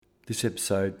This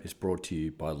episode is brought to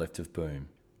you by Left of Boom.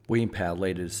 We empower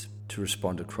leaders to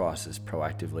respond to crisis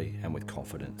proactively and with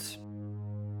confidence.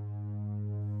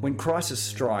 When crisis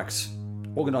strikes,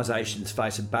 organisations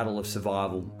face a battle of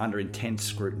survival under intense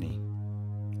scrutiny.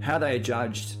 How they are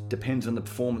judged depends on the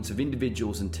performance of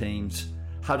individuals and teams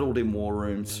huddled in war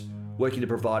rooms, working to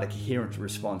provide a coherent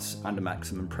response under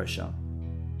maximum pressure.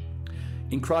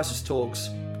 In Crisis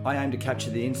Talks, I aim to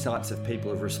capture the insights of people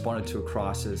who have responded to a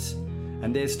crisis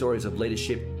and their stories of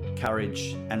leadership,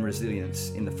 courage, and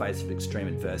resilience in the face of extreme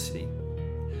adversity.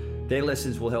 Their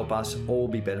lessons will help us all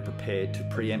be better prepared to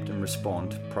preempt and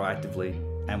respond proactively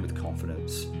and with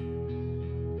confidence.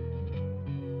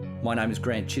 My name is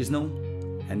Grant Chisnell,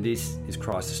 and this is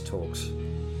Crisis Talks.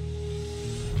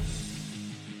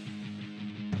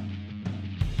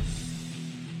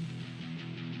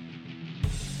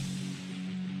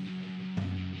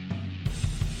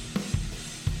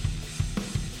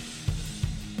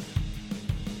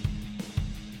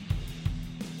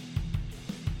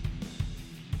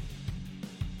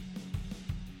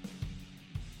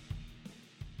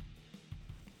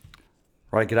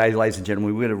 Right, g'day ladies and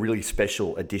gentlemen. We've got a really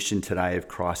special edition today of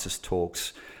Crisis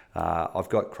Talks. I've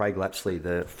got Craig Lapsley,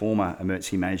 the former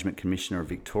Emergency Management Commissioner of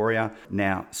Victoria,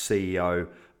 now CEO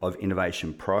of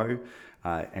Innovation Pro,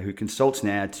 who consults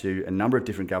now to a number of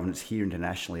different governments here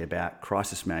internationally about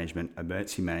crisis management,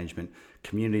 emergency management,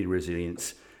 community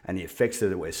resilience, and the effects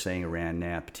that we're seeing around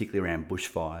now, particularly around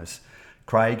bushfires.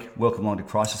 Craig, welcome along to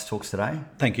Crisis Talks today.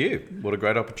 Thank you. What a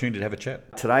great opportunity to have a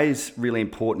chat. Today is really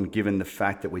important given the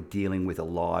fact that we're dealing with a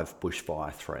live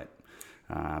bushfire threat.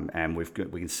 And we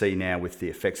can see now with the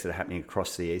effects that are happening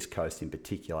across the East Coast in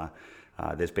particular,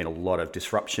 there's been a lot of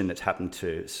disruption that's happened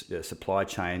to the supply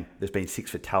chain. There's been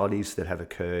 6 fatalities that have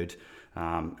occurred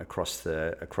across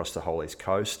the whole East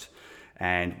Coast.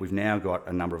 And we've now got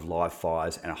a number of live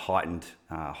fires and a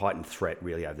heightened threat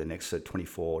really over the next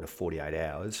 24 to 48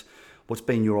 hours. What's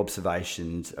been your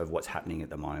observations of what's happening at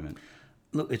the moment?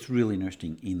 Look, it's really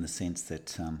interesting in the sense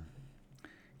that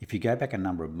if you go back a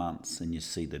number of months and you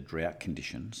see the drought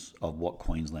conditions of what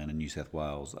Queensland and New South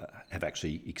Wales have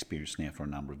actually experienced now for a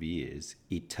number of years,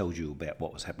 it tells you about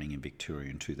what was happening in Victoria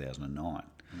in 2009.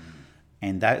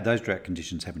 And those drought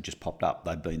conditions haven't just popped up,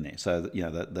 they've been there. So,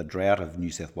 the drought of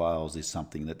New South Wales is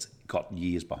something that's got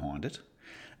years behind it.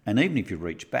 And even if you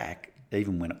reach back,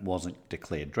 even when it wasn't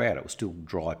declared drought, it was still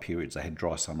dry periods. They had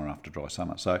dry summer after dry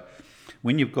summer. So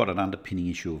when you've got an underpinning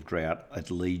issue of drought,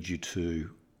 it leads you to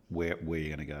where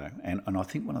you're going to go. And I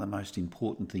think one of the most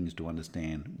important things to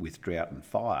understand with drought and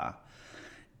fire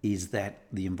is that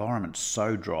the environment's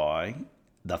so dry,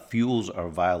 the fuels are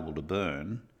available to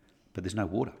burn, but there's no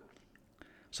water.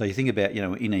 So you think about,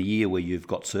 in a year where you've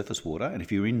got surface water, and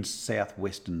if you're in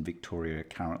southwestern Victoria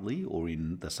currently, or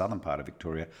in the southern part of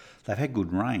Victoria, they've had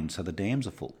good rain, so the dams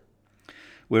are full.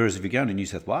 Whereas if you go into New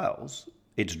South Wales,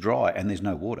 it's dry and there's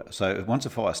no water. So once a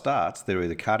fire starts, they're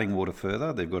either cutting water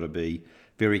further, they've got to be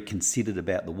very considered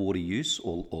about the water use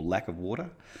or lack of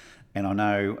water. And I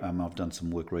know I've done some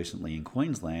work recently in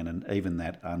Queensland, and even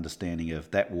that understanding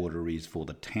of that water is for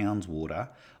the town's water.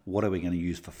 What are we going to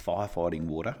use for firefighting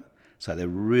water? So they're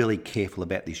really careful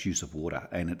about this use of water.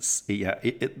 And it's,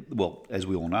 well, as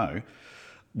we all know,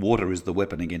 water is the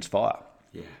weapon against fire.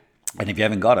 Yeah. And if you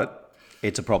haven't got it,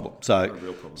 it's a problem. So, a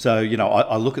real problem. So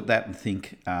I look at that and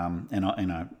think,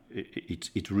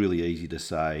 it's really easy to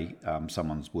say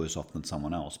someone's worse off than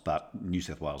someone else, but New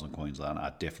South Wales and Queensland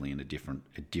are definitely in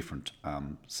a different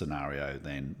scenario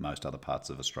than most other parts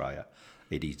of Australia.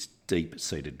 It is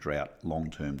deep-seated drought,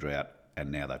 long-term drought,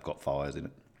 and now they've got fires in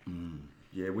it.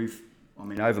 Yeah,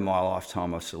 over my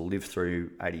lifetime, I've sort of lived through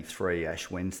 83,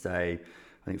 Ash Wednesday.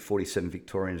 I think 47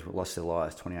 Victorians lost their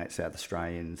lives, 28 South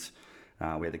Australians.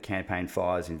 We had the campaign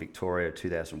fires in Victoria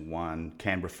 2001,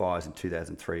 Canberra fires in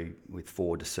 2003 with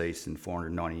 4 deceased and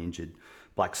 490 injured.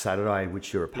 Black Saturday,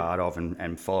 which you're a part of,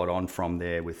 and followed on from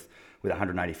there with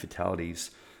 180 fatalities.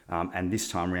 And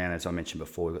this time around, as I mentioned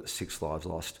before, we've got the 6 lives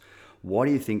lost. Why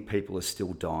do you think people are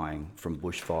still dying from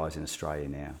bushfires in Australia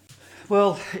now?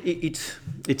 Well, it's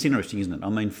interesting, isn't it? I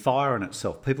mean, fire in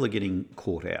itself, people are getting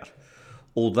caught out.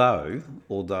 Although,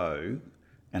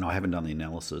 and I haven't done the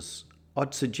analysis,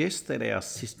 I'd suggest that our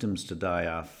systems today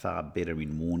are far better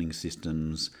in warning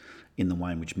systems, in the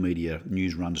way in which media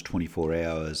news runs 24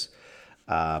 hours.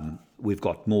 We've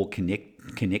got more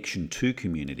connection to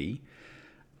community.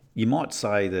 You might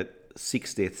say that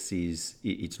 6 deaths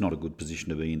it's not a good position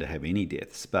to be in to have any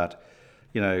deaths, but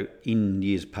in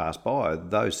years past by,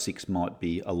 those 6 might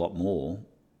be a lot more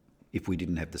if we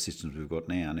didn't have the systems we've got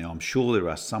now. Now, I'm sure there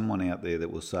are someone out there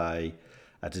that will say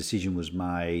a decision was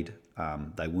made,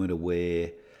 they weren't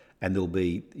aware, and there'll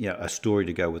be a story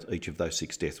to go with each of those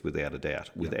 6 deaths without a doubt,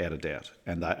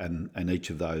 and each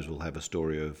of those will have a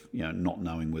story of not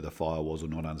knowing where the fire was or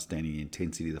not understanding the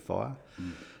intensity of the fire.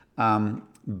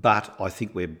 But I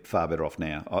think we're far better off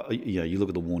now. You look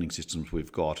at the warning systems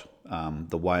we've got,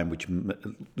 the way in which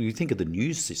you think of the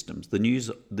news systems. The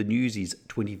news is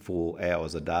 24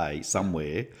 hours a day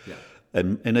somewhere. Yeah.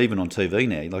 And even on TV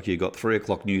now, like you've got 3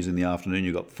 o'clock news in the afternoon,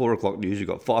 you've got 4 o'clock news, you've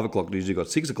got 5 o'clock news, you've got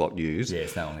 6 o'clock news. Yeah,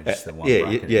 it's not only just the one.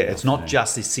 It's not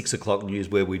just this 6 o'clock news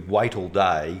where we'd wait all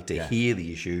day to hear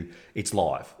the issue. It's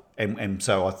live. And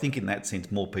so I think in that sense,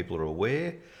 more people are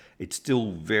aware. It's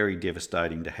still very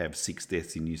devastating to have 6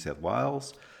 deaths in New South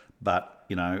Wales. But,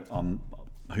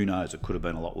 who knows, it could have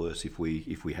been a lot worse if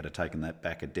we had taken that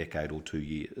back a decade or 2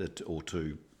 years or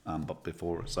two but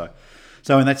before us.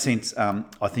 So in that sense,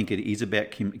 I think it is about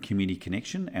community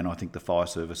connection, and I think the fire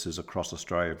services across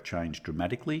Australia have changed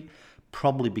dramatically,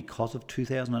 probably because of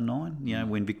 2009.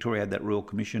 When Victoria had that Royal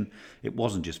Commission, it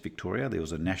wasn't just Victoria. There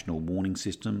was a national warning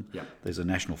system. Yep. There's a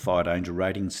national fire danger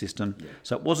rating system. Yep.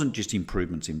 So it wasn't just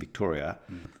improvements in Victoria.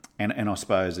 And I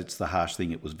suppose it's the harsh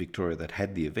thing, it was Victoria that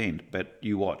had the event, but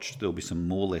you watch, there'll be some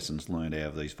more lessons learned out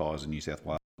of these fires in New South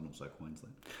Wales and also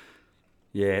Queensland.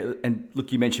 Yeah, and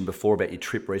look, you mentioned before about your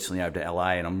trip recently over to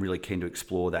LA, and I'm really keen to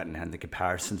explore that and the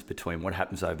comparisons between what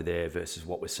happens over there versus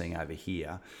what we're seeing over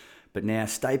here. But now,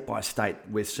 state by state,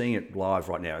 we're seeing it live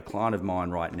right now. A client of mine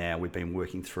right now, we've been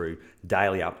working through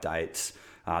daily updates.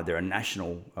 They're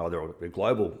a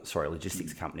global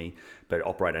logistics company, but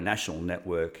operate a national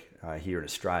network here in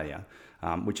Australia,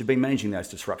 which have been managing those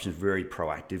disruptions very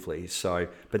proactively.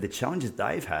 But the challenges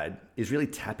they've had is really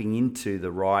tapping into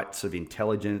the right sort of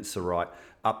intelligence, the right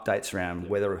updates around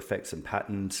weather effects and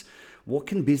patterns. What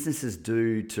can businesses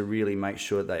do to really make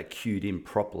sure they're cued in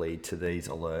properly to these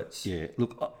alerts? Yeah,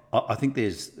 look, I think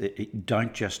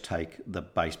don't just take the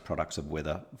base products of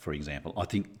weather, for example. I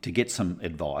think to get some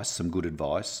advice, some good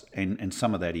advice, and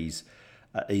some of that is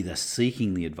either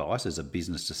seeking the advice as a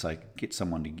business to say, get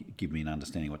someone to give me an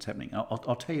understanding of what's happening.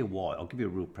 I'll tell you why. I'll give you a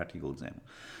real practical example.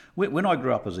 When I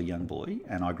grew up as a young boy,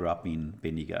 and I grew up in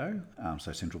Bendigo,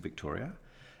 so central Victoria,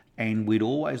 and we'd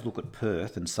always look at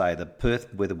Perth and say the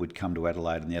Perth weather would come to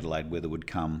Adelaide and the Adelaide weather would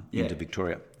come into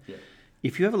Victoria. Yeah.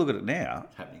 If you have a look at it now,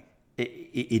 it's happening.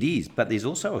 It is, but there's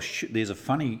also there's a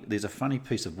funny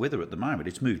piece of weather at the moment.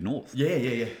 It's moved north.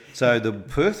 Yeah. So the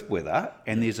Perth weather,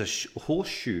 and there's a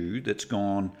horseshoe that's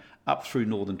gone up through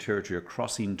Northern Territory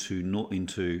across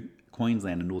into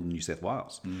Queensland and northern New South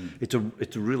Wales. It's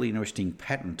a really interesting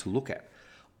pattern to look at.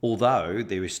 Although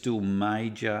there is still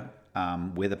major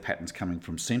weather patterns coming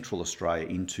from Central Australia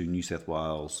into New South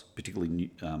Wales,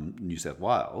 particularly New South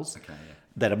Wales,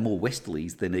 that are more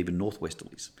westerlies than even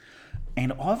northwesterlies.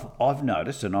 And I've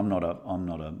noticed, and I'm not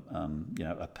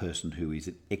a person who is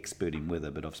an expert in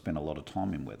weather, but I've spent a lot of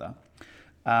time in weather.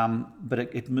 But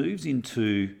it moves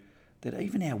into that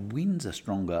even our winds are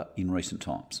stronger in recent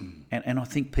times, and I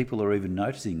think people are even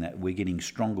noticing that we're getting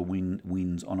stronger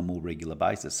winds on a more regular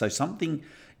basis. So something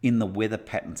in the weather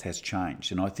patterns has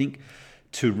changed, and I think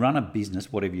to run a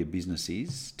business, whatever your business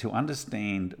is, to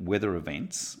understand weather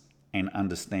events and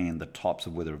understand the types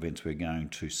of weather events we're going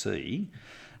to see.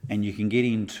 And you can get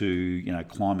into,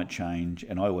 climate change.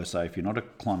 And I always say, if you're not a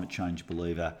climate change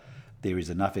believer, there is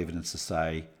enough evidence to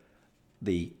say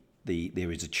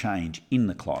there is a change in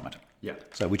the climate. Yeah.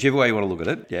 So whichever way you want to look at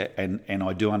it, yeah. And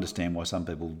I do understand why some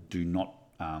people do not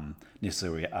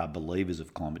necessarily are believers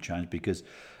of climate change because,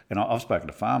 and I've spoken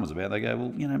to farmers about it, they go,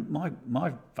 well,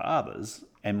 my fathers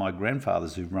and my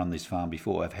grandfathers who've run this farm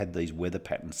before have had these weather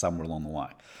patterns somewhere along the way.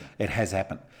 Yeah. It has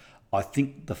happened. I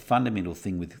think the fundamental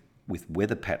thing with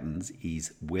weather patterns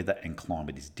is weather and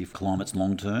climate is different. Climate's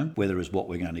long term, weather is what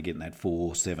we're going to get in that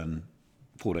 4, 7,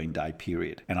 14-day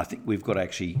period. And I think we've got to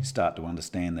actually start to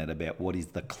understand that about what is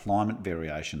the climate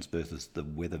variations versus the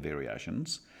weather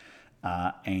variations.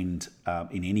 And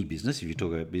in any business, if you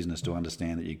talk about business, to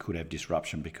understand that you could have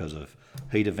disruption because of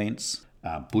heat events,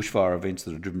 bushfire events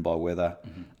that are driven by weather,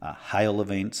 hail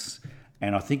events.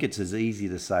 And I think it's as easy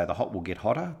to say the hot will get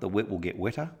hotter, the wet will get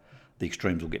wetter, the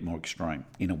extremes will get more extreme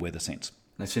in a weather sense.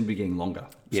 They seem to be getting longer.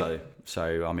 Yep.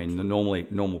 So I mean, the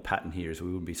normal pattern here is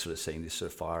we would be sort of seeing this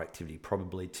sort of fire activity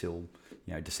probably till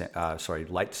late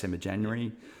December,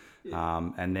 January.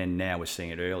 And then now we're seeing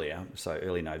it earlier, so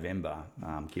early November,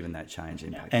 given that change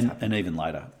in impact. And even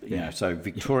later. So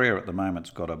Victoria at the moment's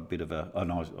got a bit of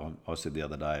I said the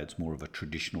other day, it's more of a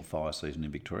traditional fire season in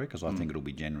Victoria because I think it'll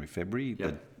be January, February.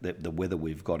 Yep. The weather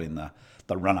we've got in the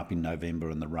run-up in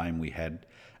November and the rain we had,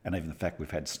 and even the fact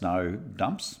we've had snow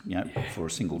dumps, for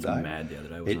a single day. Mad the other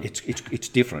day, wasn't it? It's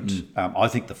different. I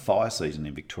think the fire season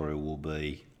in Victoria will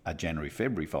be a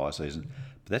January-February fire season.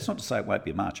 But that's not to say it won't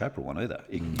be a March-April one either.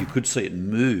 You could see it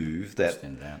move that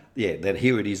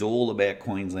here it is all about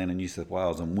Queensland and New South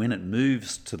Wales, and when it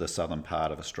moves to the southern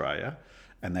part of Australia,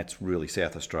 and that's really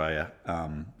South Australia,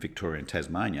 Victoria and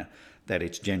Tasmania, that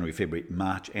it's January, February,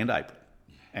 March and April.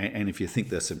 And if you think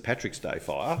the St Patrick's Day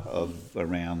fire of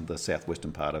around the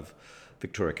southwestern part of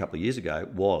Victoria a couple of years ago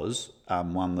was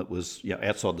one that was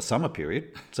outside the summer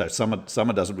period. So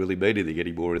summer doesn't really mean anything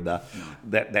anymore in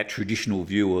that traditional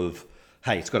view of,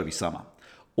 hey, it's got to be summer.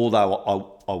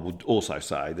 Although I would also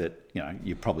say that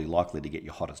you're probably likely to get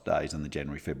your hottest days in the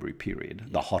January-February period,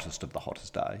 the hottest of the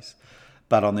hottest days.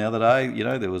 But on the other day,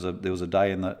 there was a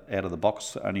day out of the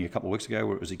box only a couple of weeks ago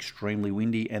where it was extremely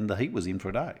windy and the heat was in for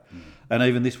a day. And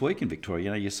even this week in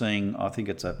Victoria, you're seeing, I think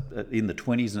it's in the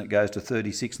 20s and it goes to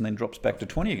 36 and then drops back to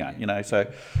 20 again. So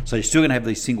you're still going to have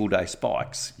these single day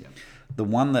spikes. Yep. The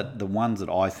ones that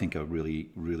I think are really,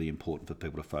 really important for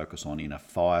people to focus on in a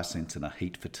fire sense and a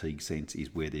heat fatigue sense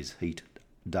is where there's heat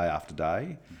day after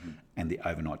day, and the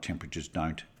overnight temperatures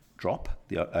don't drop.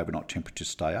 The overnight temperatures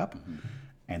stay up.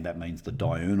 And that means the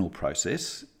diurnal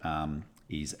process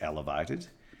is elevated,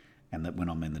 and that when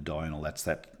I'm in the diurnal, that's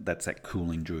that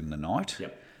cooling during the night.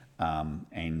 Yep.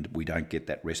 And we don't get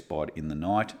that respite in the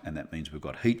night, and that means we've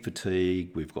got heat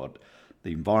fatigue, we've got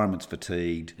the environment's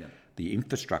fatigued, the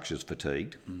infrastructure's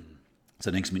fatigued. So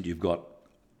next minute you've got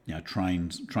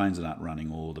trains that aren't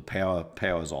running, or the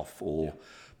power's off, or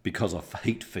because of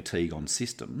heat fatigue on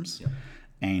systems. Yep.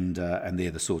 And they're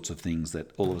the sorts of things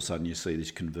that all of a sudden you see this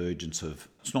convergence of,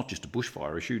 it's not just a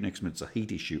bushfire issue, next minute it's a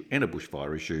heat issue and a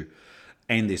bushfire issue,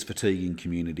 and there's fatigue in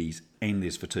communities, and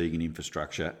there's fatigue in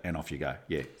infrastructure, and off you go.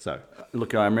 Yeah, so.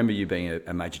 Look, I remember you being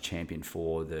a major champion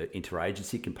for the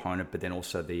interagency component, but then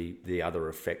also the other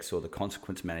effects or the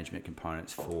consequence management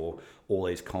components for all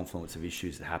these confluence of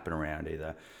issues that happen around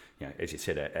either, as you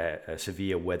said, a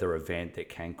severe weather event that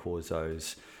can cause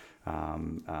those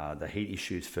the heat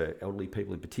issues for elderly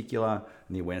people in particular,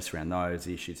 and the awareness around those,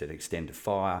 the issues that extend to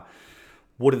fire.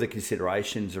 What are the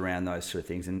considerations around those sort of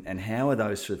things, and how are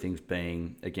those sort of things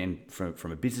being, again,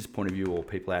 from a business point of view, or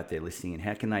people out there listening, and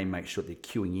how can they make sure they're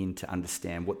queuing in to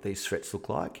understand what these threats look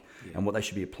like and what they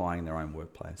should be applying in their own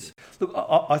workplace? Look,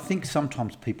 I think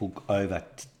sometimes people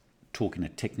talk in a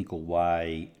technical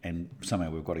way, and somehow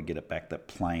we've got to get it back that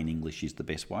plain English is the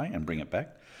best way and bring it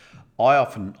back. I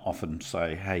often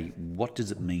say, hey, what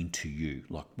does it mean to you?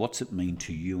 Like, what's it mean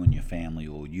to you and your family,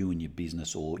 or you and your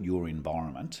business, or your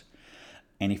environment?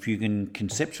 And if you can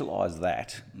conceptualise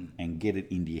that and get it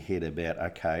into your head about,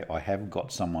 okay, I have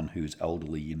got someone who's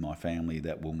elderly in my family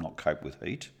that will not cope with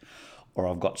heat, or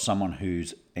I've got someone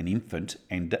who's an infant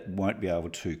and won't be able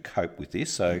to cope with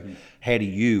this. So how do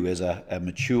you, as a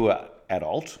mature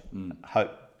adult,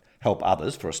 help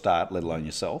others for a start, let alone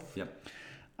yourself? Yep.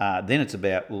 Then it's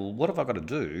about, well, what have I got to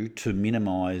do to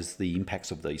minimise the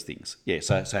impacts of these things? Yeah,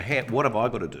 so what have I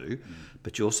got to do?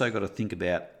 But you also got to think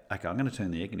about, okay, I'm going to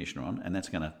turn the air conditioner on, and that's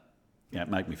going to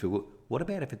make me feel good. What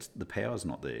about if the power's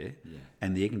not there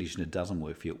and the air conditioner doesn't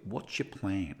work for you? What's your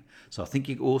plan? So I think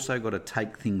you've also got to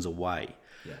take things away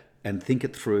and think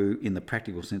it through in the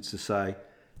practical sense to say,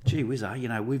 gee whiz,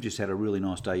 we've just had a really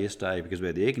nice day yesterday because we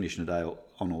had the air conditioner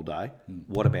on all day.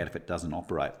 What about if it doesn't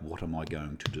operate? What am I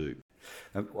going to do?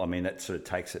 I mean, that sort of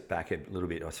takes it back a little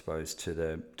bit, I suppose, to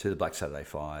the Black Saturday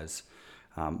fires.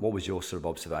 What was your sort of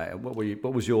observation?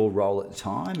 What was your role at the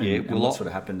time? And what sort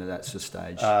of happened at that sort of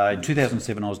stage? In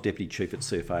 2007, I was deputy chief at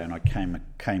CFA, and I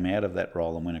came out of that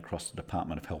role and went across to the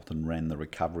Department of Health and ran the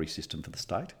recovery system for the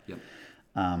state. Yep.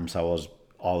 So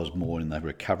I was more in the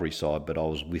recovery side, but I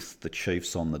was with the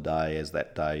chiefs on the day as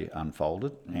that day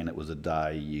unfolded, and it was a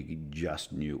day you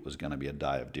just knew it was going to be a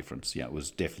day of difference. It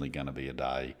was definitely going to be a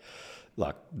day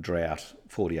like drought,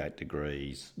 48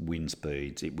 degrees, wind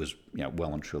speeds. It was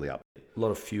well and truly up. A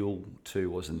lot of fuel too,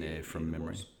 wasn't there, from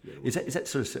memory? Is that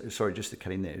sort of, sorry, just to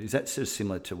cut in there, is that sort of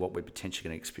similar to what we're potentially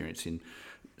going to experience in?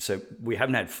 So we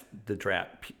haven't had the drought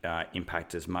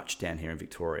impact as much down here in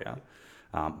Victoria.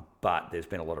 But there's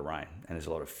been a lot of rain and there's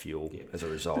a lot of fuel as a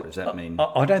result. Does that mean...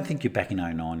 I don't think you're back in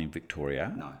 2009 in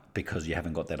Victoria because you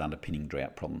haven't got that underpinning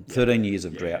drought problem. 13 years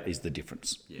of drought is the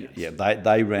difference.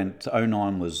 They ran...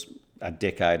 2009 was a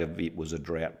decade of it was a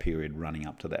drought period running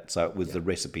up to that. So it was the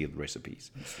recipe of the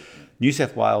recipes. New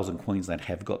South Wales and Queensland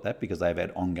have got that because they've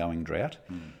had ongoing drought.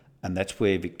 And that's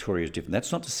where Victoria is different.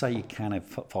 That's not to say you can't have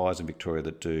fires in Victoria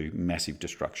that do massive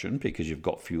destruction because you've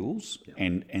got fuels.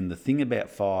 And the thing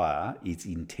about fire is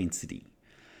intensity.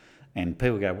 And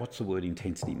people go, what's the word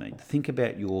intensity mean? Think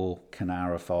about your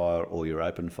Kanara fire or your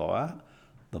open fire.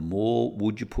 The more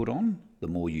wood you put on, the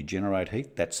more you generate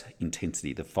heat. That's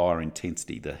intensity, the fire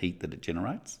intensity, the heat that it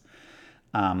generates.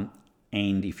 And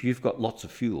if you've got lots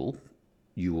of fuel,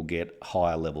 you will get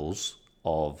higher levels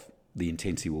of the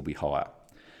intensity will be higher.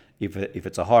 If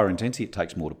it's a higher intensity, it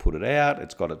takes more to put it out.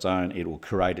 It's got its own, it will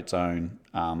create its own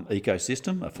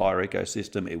ecosystem, a fire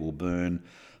ecosystem. It will burn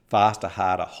faster,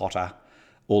 harder, hotter,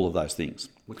 all of those things.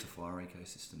 What's a fire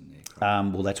ecosystem there?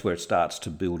 Well, that's where it starts to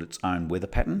build its own weather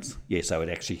patterns. Yeah, so it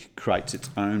actually creates its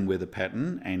own weather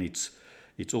pattern, and it's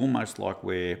almost like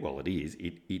where, well, it is.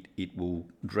 It will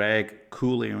drag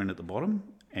cool air in at the bottom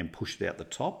and push it out the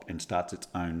top and starts its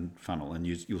own funnel. And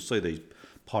you'll see these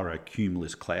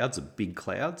pyrocumulus clouds, the big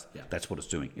clouds. Yeah. That's what it's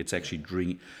doing. It's actually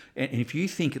drilling. And if you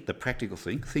think the practical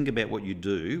thing, think about what you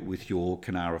do with your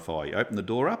Canara fire. You open the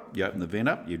door up, you open the vent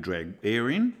up, you drag air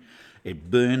in.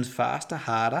 It burns faster,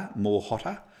 harder, more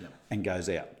hotter, and goes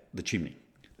out the chimney.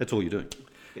 That's all you're doing.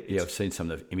 Yeah, I've seen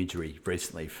some of the imagery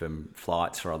recently from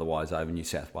flights or otherwise over New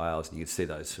South Wales, and you can see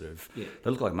those sort of, they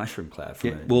look like mushroom cloud.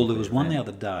 Well, there was one the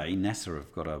other day. NASA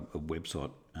have got a website,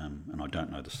 and I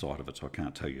don't know the site of it, so I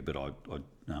can't tell you, but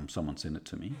someone sent it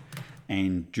to me.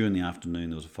 And during the afternoon,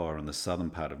 there was a fire in the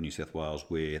southern part of New South Wales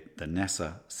where the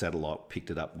NASA satellite picked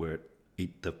it up, where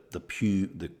the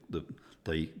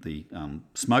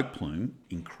smoke plume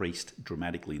increased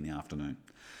dramatically in the afternoon.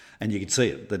 And you could see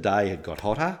it. The day had got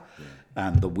hotter,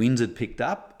 the winds had picked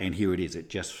up, and here it is.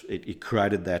 It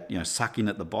created that, suck in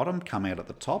at the bottom, come out at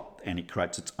the top, and it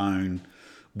creates its own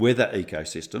weather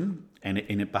ecosystem, and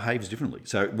it behaves differently.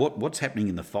 So what's happening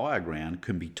in the fire ground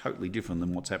can be totally different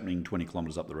than what's happening 20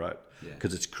 kilometres up the road,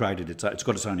 because it's got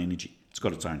its own energy. It's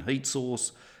got its own heat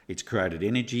source. It's created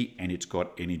energy, and it's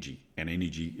got energy,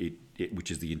 which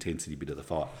is the intensity bit of the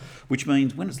fire. Which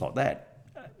means when it's like that,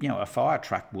 a fire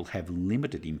truck will have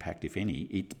limited impact, if any.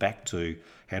 It's back to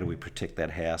how do we protect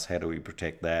that house? How do we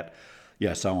protect that?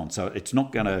 So on. So it's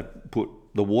not going to put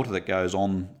the water that goes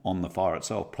on the fire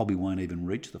itself probably won't even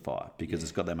reach the fire because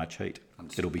it's got that much heat.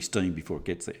 It'll be steam before it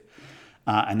gets there.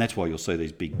 And that's why you'll see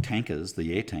these big tankers,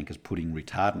 the air tankers, putting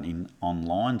retardant in on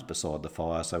lines beside the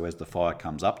fire. So as the fire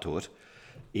comes up to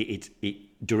it,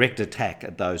 direct attack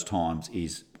at those times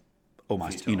is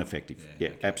almost ineffective.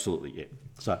 Absolutely.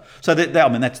 So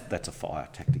that's a fire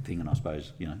tactic thing, and I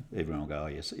suppose everyone will go, oh,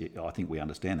 yes, I think we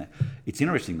understand that. It's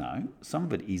interesting though. Some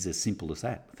of it is as simple as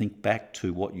that. Think back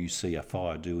to what you see a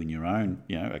fire do in your own,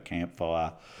 a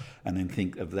campfire, and then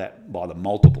think of that by the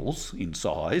multiples in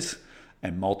size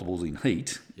and multiples in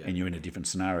heat, and you're in a different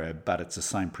scenario, but it's the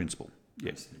same principle.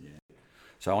 Yes.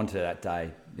 So on to that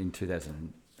day in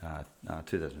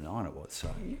 2009 it was.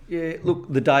 So. Yeah,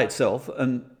 look, the day itself,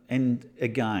 and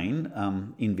again,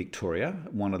 in Victoria,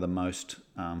 one of the most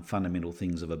fundamental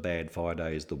things of a bad fire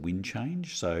day is the wind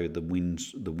change. So the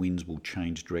winds will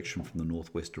change direction from the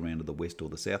northwest around to the west or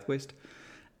the southwest.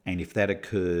 And if that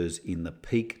occurs in the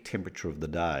peak temperature of the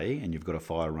day and you've got a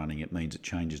fire running, it means it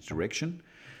changes direction.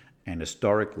 And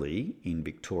historically, in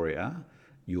Victoria,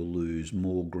 you'll lose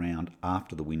more ground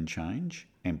after the wind change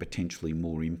and potentially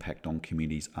more impact on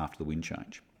communities after the wind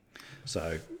change.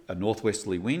 So a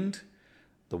northwesterly wind,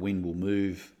 the wind will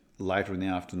move later in the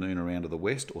afternoon around to the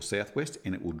west or southwest,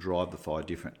 and it will drive the fire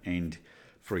different. And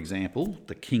for example,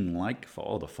 the King Lake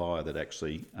fire, the fire that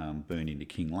actually burned into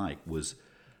King Lake, was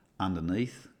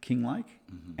underneath King Lake,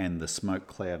 and the smoke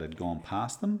cloud had gone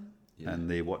past them, and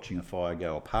they're watching a fire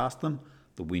go past them.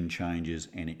 The wind changes,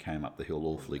 and it came up the hill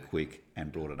awfully quick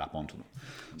and brought it up onto them.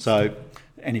 So,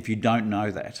 and if you don't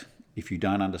know that, if you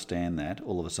don't understand that,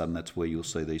 all of a sudden that's where you'll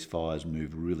see these fires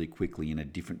move really quickly in a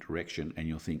different direction, and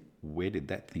you'll think, where did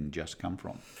that thing just come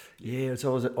from? Yeah, it's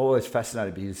always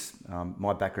fascinating because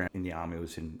my background in the army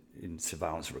was in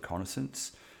surveillance and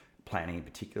reconnaissance, planning in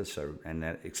particular, and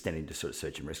that extending to sort of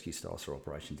search and rescue style sort of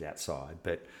operations outside.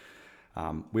 But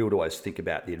we would always think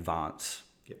about the advance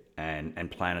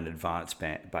and plan an advance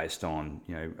based on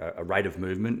a rate of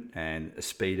movement and a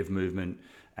speed of movement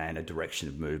and a direction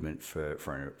of movement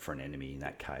for an enemy in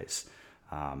that case.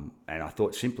 And I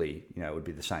thought simply, it would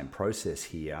be the same process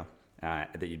here,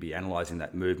 that you'd be analysing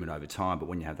that movement over time, but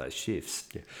when you have those shifts.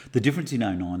 Yeah. The difference in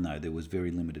 2009, though, there was very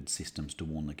limited systems to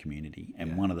warn the community.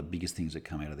 And one of the biggest things that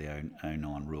came out of the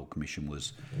 2009 Royal Commission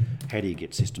was how do you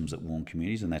get systems that warn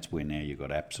communities? And that's where now you've got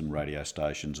apps and radio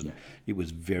stations, and it was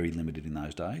very limited in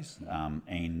those days.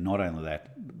 And not only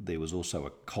that, there was also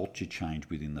a culture change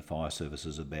within the fire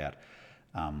services about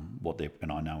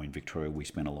and I know in Victoria we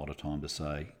spend a lot of time to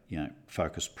say,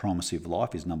 focus primacy of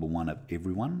life is number one of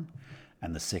everyone.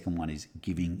 And the second one is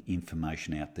giving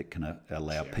information out that can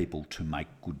allow people to make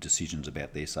good decisions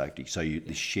about their safety. So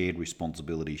this shared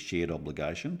responsibility, shared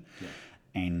obligation.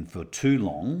 And for too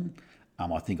long,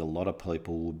 I think a lot of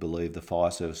people would believe the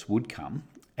fire service would come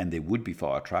and there would be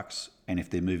fire trucks, and if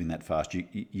they're moving that fast,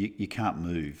 you can't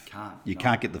move. You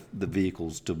can't get the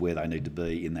vehicles to where they need to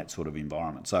be in that sort of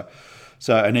environment. So,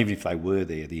 and even if they were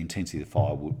there, the intensity of the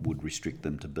fire would restrict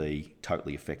them to be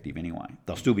totally effective anyway.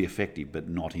 They'll still be effective, but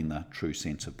not in the true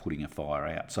sense of putting a fire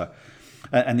out. So,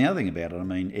 and the other thing about it, I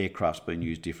mean, aircraft's been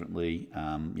used differently.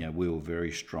 We were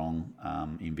very strong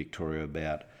in Victoria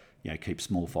about, keep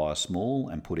small fires small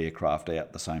and put aircraft out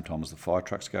at the same time as the fire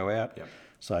trucks go out. Yep.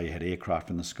 So you had aircraft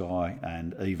in the sky,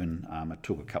 and even it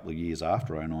took a couple of years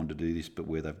after 09 to do this, but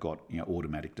where they've got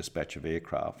automatic dispatch of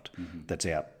aircraft that's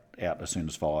out as soon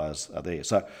as fires are there.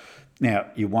 So now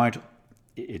you won't.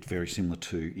 It's very similar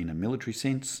to in a military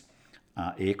sense.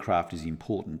 Aircraft is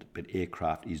important, but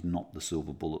aircraft is not the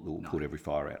silver bullet that will put every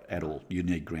fire out at all. You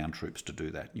need ground troops to do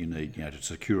that. You need to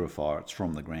secure a fire. It's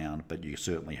from the ground, but you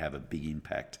certainly have a big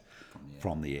impact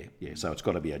from the air. Yeah, so it's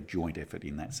got to be a joint effort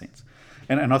in that sense.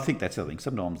 And I think that's the thing.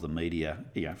 Sometimes the media,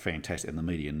 fantastic, and the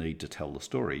media need to tell the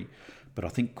story, but I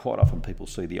think quite often people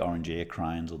see the orange air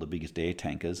cranes or the biggest air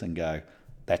tankers and go,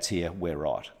 that's here, we're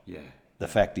right. Yeah. The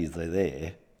fact is they're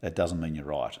there. That doesn't mean you're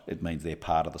right. It means they're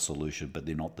part of the solution, but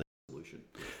they're not the solution.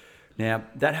 Now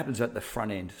that happens at the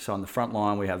front end. So on the front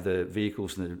line, we have the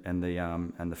vehicles and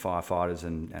the firefighters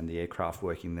and the aircraft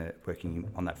working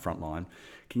on that front line.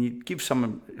 Can you give some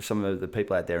of the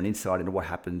people out there an insight into what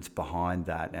happens behind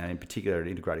that, and in particular, an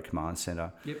integrated command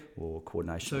centre or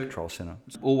coordination control centre?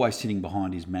 Always sitting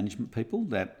behind is management people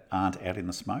that aren't out in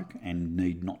the smoke and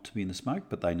need not to be in the smoke,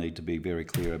 but they need to be very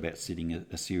clear about setting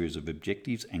a series of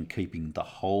objectives and keeping the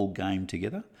whole game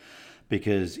together.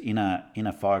 Because in a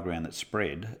fireground that's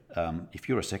spread, if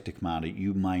you're a sector commander,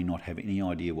 you may not have any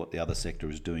idea what the other sector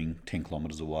is doing 10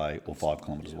 kilometres away or 5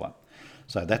 kilometres away.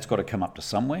 So that's got to come up to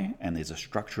somewhere, and there's a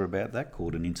structure about that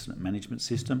called an incident management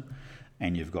system.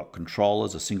 And you've got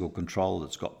controllers, a single controller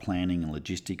that's got planning and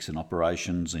logistics and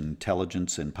operations,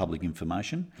 intelligence and public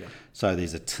information. Yeah. So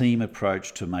there's a team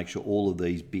approach to make sure all of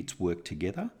these bits work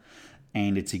together.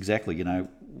 And it's exactly,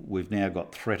 we've now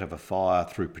got threat of a fire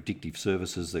through predictive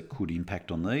services that could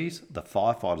impact on these. The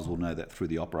firefighters will know that through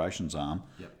the operations arm,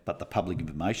 but the public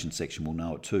information section will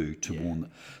know it too to warn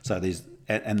them. So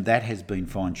and that has been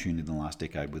fine-tuned in the last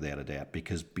decade without a doubt,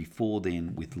 because before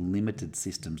then, with limited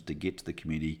systems to get to the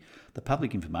community, the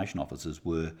public information officers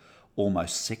were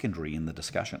almost secondary in the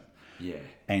discussion. Yeah.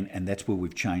 And that's where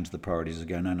we've changed the priorities to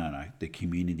go, no. The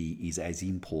community is as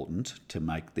important to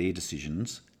make their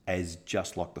decisions as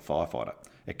just like the firefighter.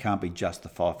 It can't be just the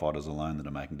firefighters alone that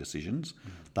are making decisions.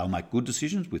 They'll make good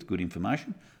decisions with good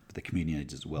information, but the community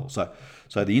needs as well. So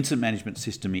the incident management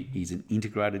system is an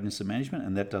integrated incident management,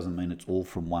 and that doesn't mean it's all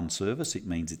from one service. It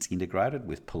means it's integrated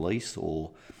with police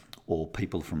or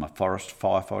people from a forest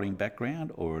firefighting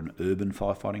background or an urban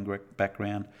firefighting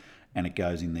background, and it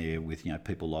goes in there with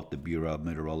people like the Bureau of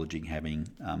Meteorology having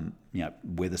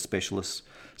weather specialists.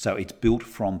 So it's built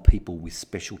from people with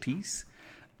specialties.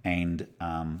 And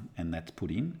that's put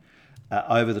in.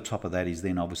 Over the top of that is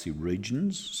then obviously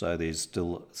regions. So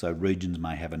regions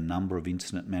may have a number of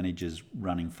incident managers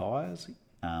running fires,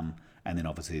 and then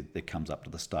obviously it comes up to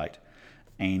the state.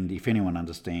 And if anyone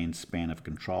understands span of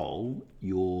control,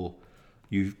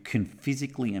 you can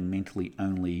physically and mentally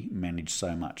only manage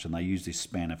so much, and they use this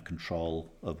span of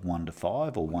control of 1 to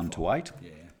 5 or 1 to 8. Yeah.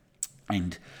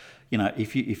 And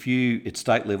if you at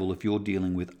state level, if you're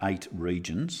dealing with 8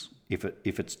 regions.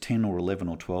 If it's 10 or 11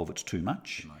 or 12, it's too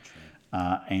much.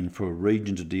 And for a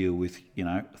region to deal with,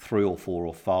 3 or 4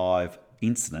 or 5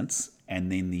 incidents,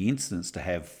 and then the incidents to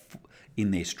have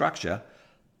in their structure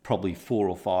probably 4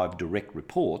 or 5 direct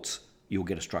reports, you'll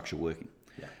get a structure working.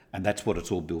 Yeah. And that's what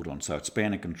it's all built on. So it's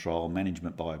span of control,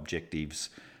 management by objectives,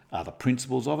 the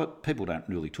principles of it. People don't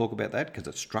really talk about that because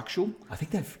it's structural. I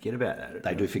think they forget about that.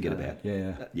 They do forget about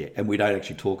it. Yeah, and we don't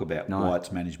actually talk about why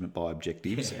it's management by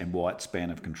objectives and why it's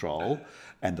span of control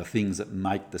and the things that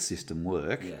make the system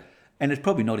work. Yeah. And it's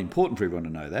probably not important for everyone to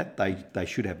know that. They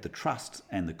should have the trust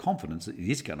and the confidence that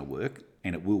it is going to work,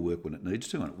 and it will work when it needs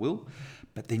to, and it will.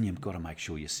 But then you've got to make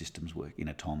sure your systems work in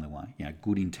a timely way.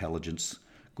 Good intelligence,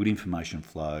 good information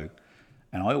flow.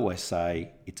 And I always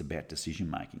say it's about decision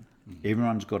making. Mm-hmm.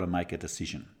 Everyone's got to make a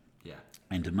decision. Yeah.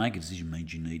 And to make a decision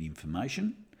means you need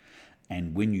information.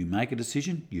 And when you make a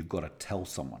decision, you've got to tell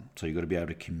someone. So you've got to be able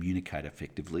to communicate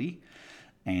effectively.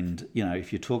 And,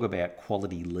 if you talk about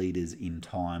quality leaders in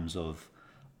times of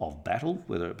battle,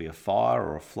 whether it be a fire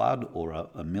or a flood or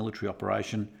a military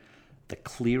operation, the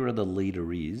clearer the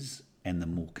leader is and the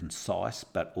more concise,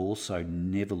 but also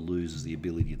never loses the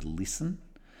ability to listen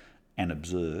and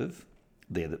observe,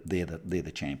 they're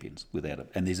the champions without it.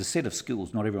 And there's a set of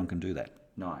skills. Not everyone can do that.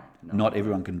 No. Not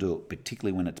everyone can do it,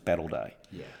 particularly when it's battle day.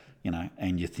 Yeah. You know,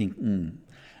 and you think, And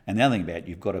the other thing about it,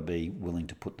 you've got to be willing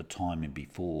to put the time in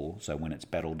before, so when it's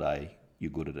battle day,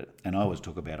 you're good at it. And I always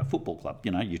talk about a football club.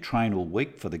 You know, you train all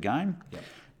week for the game. Yep.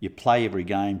 You play every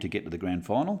game to get to the grand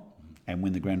final. And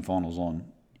when the grand final's on,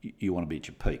 you want to be at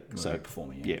your peak. So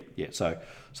performing. Yeah.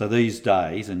 So these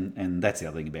days, and that's the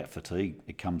other thing about fatigue.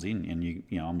 It comes in, and you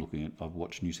know, I've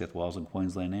watched New South Wales and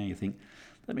Queensland now. You think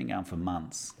they've been going for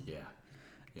months. Yeah.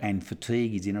 And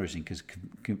fatigue is interesting because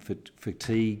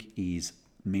fatigue is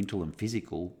mental and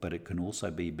physical, but it can also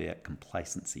be about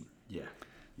complacency. Yeah.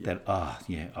 That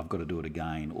I've got to do it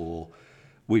again, or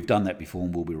we've done that before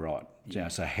and we'll be right. Yeah.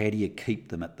 So how do you keep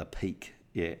them at the peak?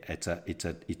 Yeah, it's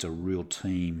a real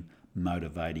team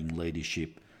motivating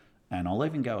leadership, and I'll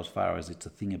even go as far as it's a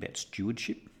thing about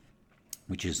stewardship,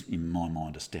 which is in my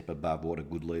mind a step above what a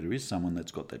good leader is. Someone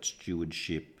that's got that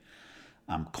stewardship,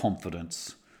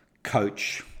 confidence,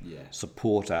 coach,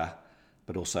 supporter,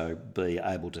 but also be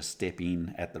able to step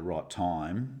in at the right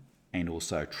time and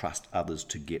also trust others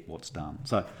to get what's done.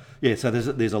 So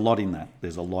there's a lot in that.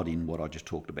 There's a lot in what I just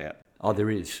talked about. Oh,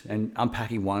 there is. And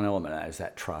unpacking one element as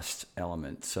that trust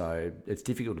element. So it's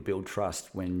difficult to build trust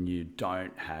when you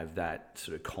don't have that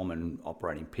sort of common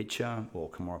operating picture or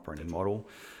common operating model.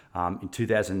 In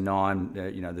 2009,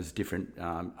 there's different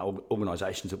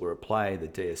organisations that were at play, the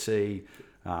DSE,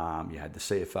 you had the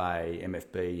CFA,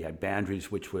 MFB, you had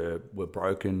boundaries which were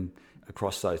broken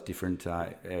across those different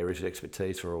areas of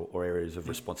expertise or areas of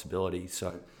responsibility.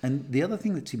 And the other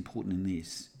thing that's important in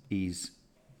this is,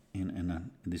 and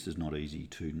this is not easy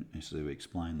to necessarily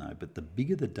explain though, but the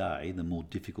bigger the day, the more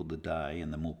difficult the day,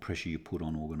 and the more pressure you put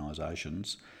on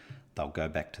organisations, they'll go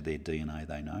back to their DNA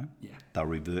they know. Yeah. They'll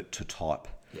revert to type.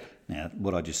 Yeah. Now,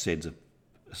 what I just said is a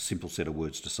simple set of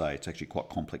words to say. It's actually quite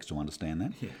complex to understand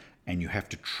that. Yeah. And you have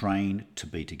to train to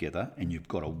be together, and you've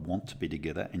got to want to be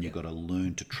together, and you've got to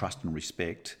learn to trust and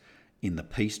respect in the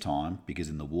peacetime, because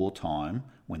in the wartime,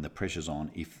 when the pressure's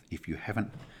on, if you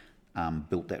haven't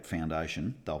built that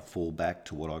foundation, they'll fall back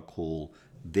to what I call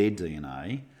their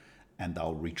DNA, and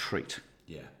they'll retreat.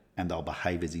 Yeah. And they'll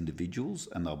behave as individuals,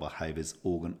 and they'll behave as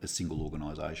single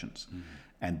organisations. Mm-hmm.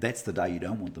 And that's the day you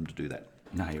don't want them to do that.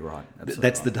 No, you're right.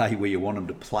 That's the day where you want them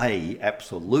to play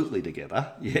absolutely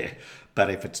together, yeah. But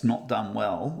if it's not done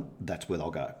well, that's where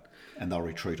they'll go, and they'll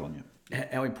retreat on you.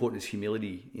 How important is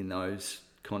humility in those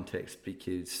contexts?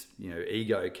 Because,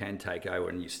 ego can take over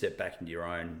and you step back into your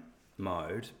own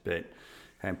mode, but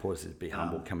how important is it to be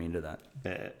humble coming into that?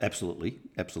 Absolutely.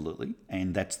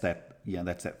 And that's that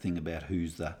thing about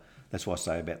that's why I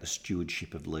say about the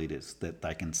stewardship of leaders, that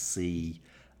they can see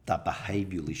the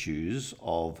behavioural issues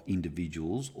of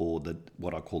individuals, or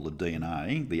what I call the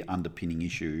DNA, the underpinning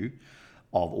issue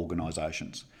of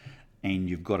organisations. And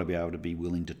you've got to be able to be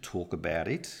willing to talk about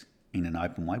it in an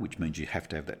open way, which means you have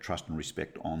to have that trust and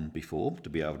respect on before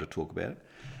to be able to talk about it.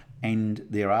 And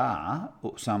there are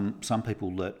some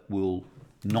people that will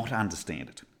not understand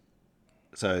it.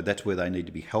 So that's where they need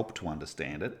to be helped to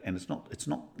understand it. And it's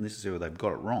not necessarily they've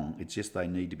got it wrong. It's just they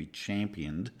need to be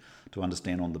championed to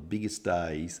understand on the biggest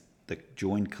days, the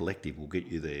joined collective will get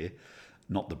you there,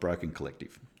 not the broken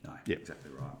collective. No,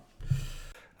 exactly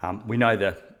right. We know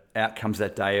the outcomes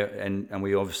that day, and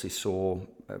we obviously saw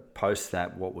post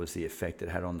that what was the effect it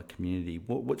had on the community.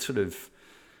 What's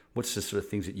the sort of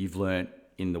things that you've learnt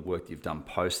in the work that you've done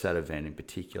post that event in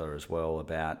particular as well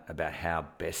about how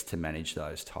best to manage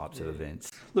those types of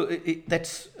events? Look,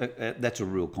 that's a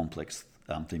real complex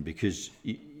thing, because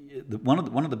one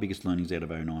of the biggest learnings out of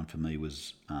 09 for me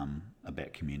was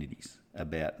about communities,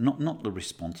 about not the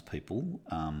response people.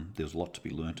 There was a lot to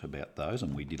be learnt about those,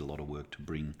 and we did a lot of work to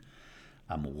bring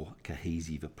a more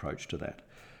cohesive approach to that.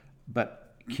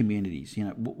 But communities,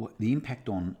 the impact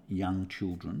on young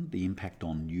children, the impact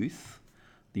on youth,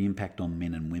 the impact on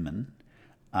men and women,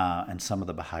 and some of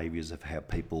the behaviours of how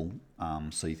people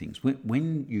see things.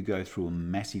 When you go through a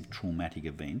massive traumatic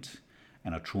event,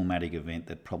 and a traumatic event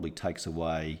that probably takes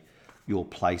away your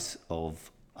place of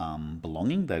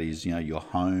belonging, that is, your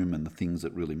home and the things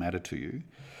that really matter to you,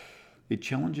 it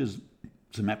challenges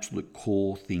some absolute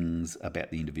core things about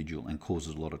the individual and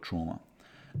causes a lot of trauma.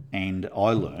 And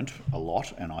I learned a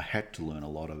lot, and I had to learn a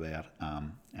lot about,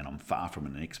 and I'm far from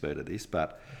an expert at this,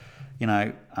 but,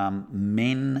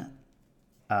 men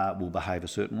will behave a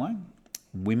certain way,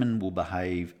 women will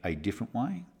behave a different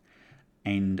way,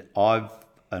 and I've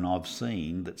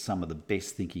seen that some of the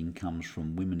best thinking comes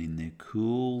from women in their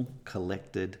cool,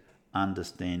 collected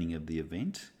understanding of the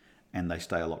event, and they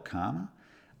stay a lot calmer.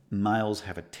 males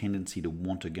have a tendency to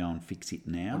want to go and fix it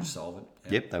now. Want to solve it.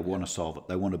 Yeah. Yep, they want to solve it.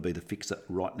 They want to be the fixer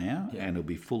right now, Yeah. and it'll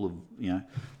be full of,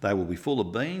 they will be full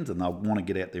of beans, and they'll want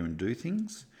to get out there and do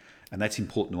things. And that's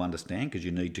important to understand, because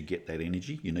you need to get that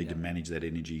energy. You need to manage that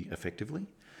energy effectively.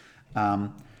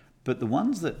 But the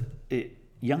ones that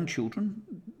young children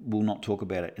will not talk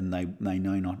about it, and they may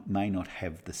not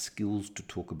have the skills to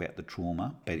talk about the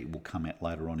trauma, but it will come out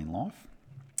later on in life.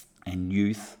 And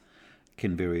youth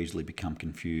can very easily become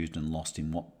confused and lost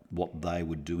in what they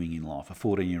were doing in life. A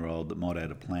 14-year-old that might have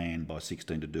had a plan by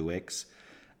 16 to do X,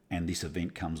 and this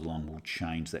event comes along, will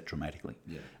change that dramatically.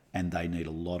 Yeah. And they need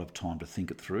a lot of time to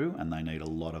think it through, and they need a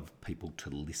lot of people to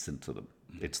listen to them.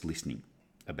 It's listening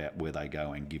about where they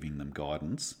go and giving them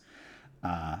guidance.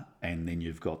 And then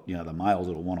you've got the males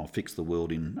that will want to fix the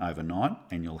world in overnight,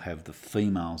 and you'll have the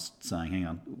females saying, hang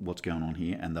on, what's going on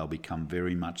here? And they'll become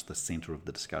very much the centre of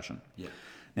the discussion. Yeah.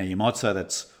 Now, you might say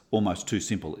that's almost too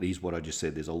simple. It is what I just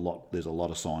said. There's a lot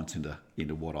of science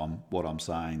into what I'm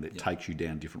saying that takes you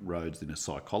down different roads in a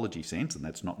psychology sense, and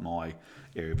that's not my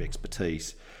area of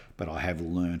expertise. But I have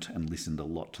learnt and listened a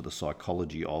lot to the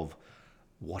psychology of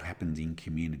what happens in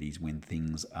communities when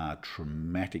things are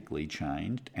traumatically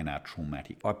changed and are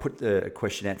traumatic. I put the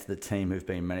question out to the team who've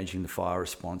been managing the fire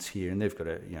response here, and they've got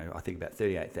I think about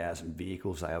 38,000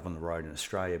 vehicles they have on the road in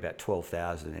Australia, about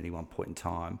 12,000 at any one point in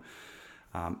time.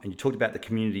 And you talked about the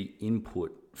community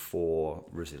input for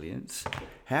resilience.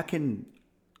 How can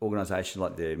organisations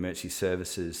like the emergency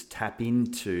services tap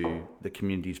into the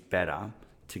communities better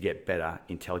to get better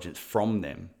intelligence from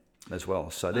them as well?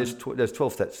 So there's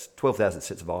 12,000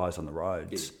 sets of eyes on the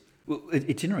roads. Well,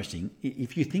 it's interesting.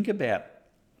 If you think about,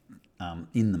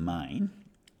 in the main,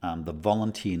 the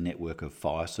volunteer network of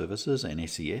fire services and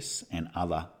SES and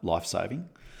other life-saving,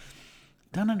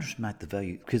 don't underestimate the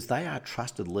value, because they are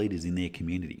trusted leaders in their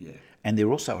community. Yeah. And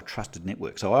they're also a trusted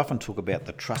network. So I often talk about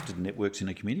the trusted networks in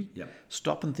a community. Yep.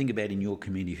 Stop and think about in your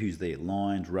community who's there.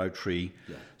 Lions, Rotary,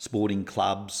 sporting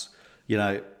clubs,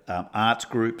 arts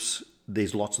groups.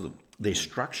 There's lots of them. They're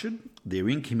structured, they're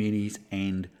in communities,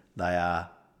 and they are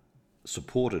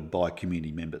supported by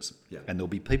community members. Yep. And there'll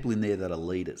be people in there that are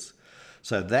leaders.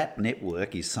 So that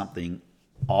network is something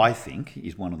I think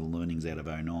is one of the learnings out of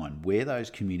 2009. Where those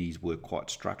communities were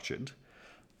quite structured,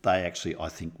 they actually, I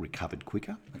think, recovered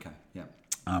quicker. Okay,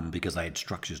 yeah. Because they had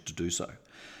structures to do so.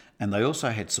 And they also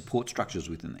had support structures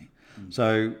within there.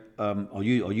 So I'll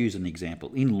use an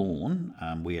example. In Lorne,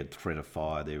 we had threat of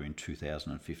fire there in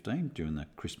 2015 during the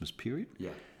Christmas period.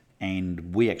 Yeah.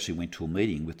 And we actually went to a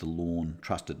meeting with the Lorne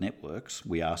Trusted Networks.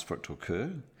 We asked for it to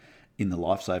occur in the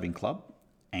Life Saving Club.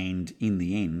 And in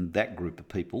the end, that group of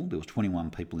people, there was 21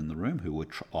 people in the room who were,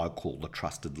 I call the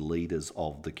trusted leaders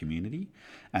of the community,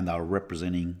 and they were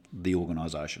representing the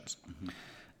organisations.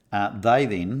 Mm-hmm. They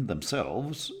then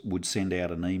themselves would send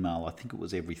out an email, I think it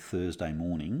was every Thursday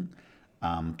morning,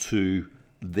 to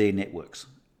their networks.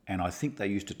 And I think they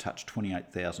used to touch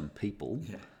 28,000 people.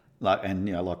 Yeah. Like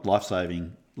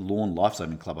Lorne Life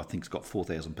Saving Club, I think, has got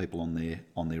 4,000 people on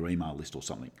their email list or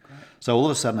something. Great. So all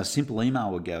of a sudden, a simple email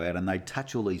would go out, and they'd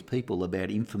touch all these people about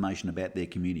information about their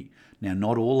community. Now,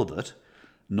 not all of it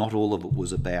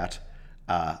was about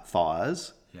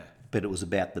fires, but it was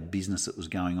about the business that was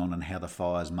going on and how the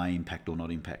fires may impact or not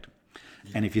impact.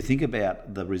 Yeah. And if you think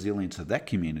about the resilience of that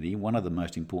community, one of the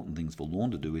most important things for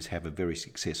Lorne to do is have a very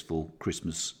successful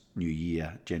Christmas, New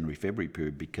Year, January, February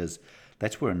period, because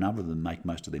that's where a number of them make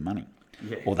most of their money.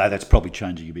 Yeah. Although that's probably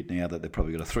changing a bit now that they've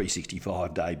probably got a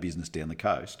 365-day business down the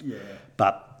coast. Yeah.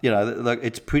 But,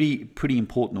 it's pretty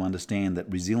important to understand that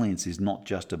resilience is not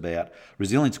just about...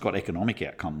 Resilience got economic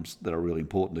outcomes that are really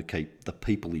important to keep the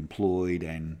people employed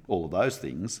and all of those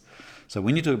things. So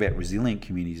when you talk about resilient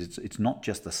communities, it's not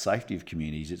just the safety of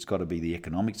communities, it's got to be the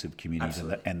economics of communities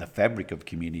and the fabric of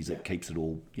communities that keeps it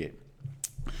all... Yeah.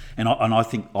 And I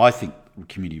think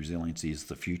community resilience is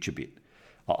the future bit.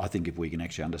 I think if we can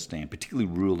actually understand, particularly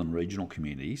rural and regional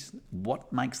communities,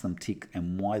 what makes them tick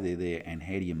and why they're there and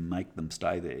how do you make them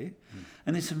stay there.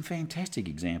 And there's some fantastic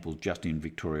examples just in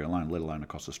Victoria alone, let alone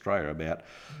across Australia, about,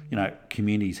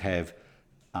 communities have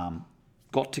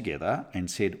got together and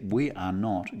said, we are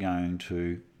not going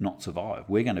to not survive.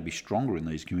 We're going to be stronger in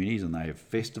these communities, and they have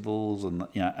festivals and,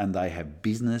 and they have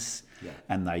business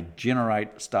and they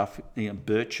generate stuff.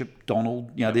 Birchip,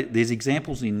 Donald, there's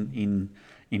examples in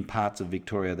parts of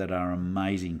Victoria that are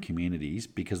amazing communities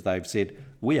because they've said,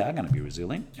 we are going to be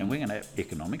resilient and we're going to have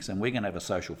economics and we're going to have a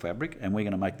social fabric and we're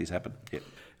going to make this happen. Yep.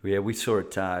 Yeah, we saw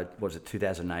it,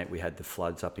 2008, we had the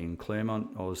floods up in Claremont.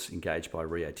 I was engaged by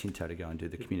Rio Tinto to go and do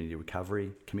the Community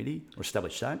Recovery Committee, or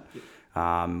establish that.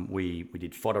 Yep. We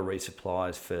did fodder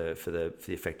resupplies for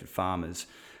the affected farmers.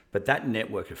 But that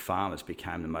network of farmers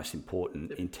became the most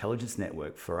important intelligence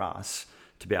network for us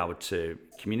to be able to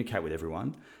communicate with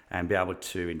everyone and be able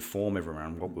to inform everyone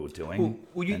on what we were doing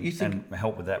you think, and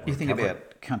help with that. You think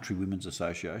about Country Women's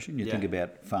Association, you think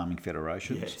about farming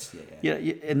federations.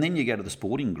 Yes, and then you go to the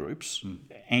sporting groups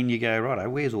and you go, righto,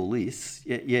 where's all this?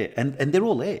 And they're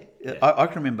all there. Yeah. I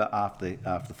can remember after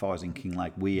the fires in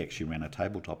Kinglake, we actually ran a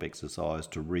tabletop exercise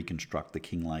to reconstruct the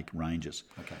Kinglake ranges.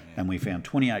 Okay, yeah. And we found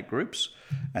 28 groups,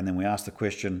 and then we asked the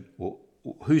question, well,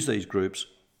 who's these groups?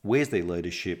 Where's their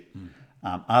leadership?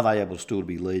 Are they able still to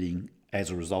be leading as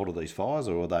a result of these fires,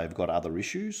 or they've got other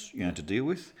issues, to deal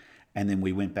with? And then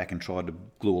we went back and tried to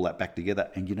glue all that back together.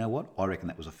 And you know what? I reckon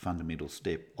that was a fundamental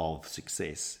step of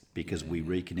success, because we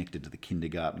reconnected to the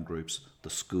kindergarten groups, the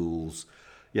schools,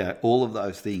 all of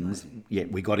those things. Yeah,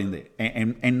 we got in there.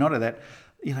 And not of that,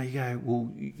 you go,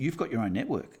 well, you've got your own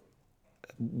network.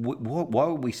 Why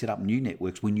would we set up new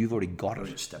networks when you've already got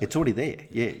it? It's already there.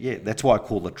 Yeah. That's why I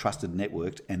call the trusted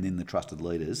networks and then the trusted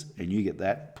leaders, and you get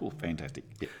that. Fantastic.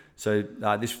 Yeah. So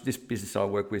this business I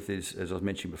work with is, as I was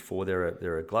mentioning before,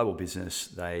 they're a global business.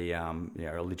 They are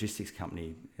a logistics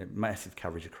company, massive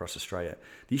coverage across Australia.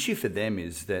 The issue for them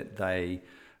is that they,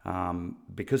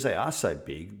 because they are so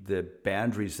big, the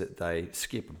boundaries that they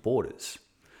skip are borders,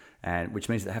 and which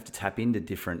means they have to tap into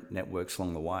different networks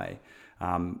along the way.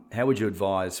 How would you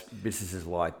advise businesses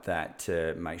like that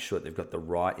to make sure that they've got the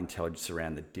right intelligence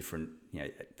around the different,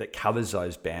 that covers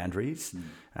those boundaries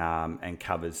and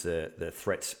covers the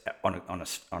threats on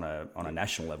a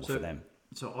national level for them?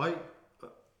 So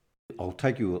I'll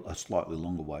take you a slightly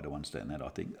longer way to understand that, I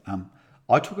think.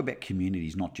 I talk about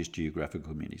communities, not just geographical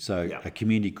communities. So a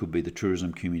community could be the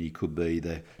tourism community, could be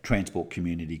the transport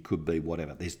community, could be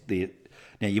whatever.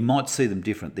 Now, you might see them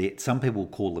different. Some people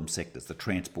call them sectors, the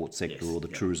transport sector or the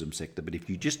tourism sector. But if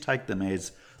you just take them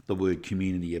as the word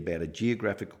community, about a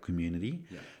geographical community,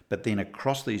 but then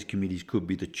across these communities could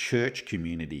be the church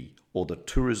community or the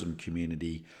tourism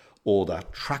community or the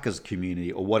truckers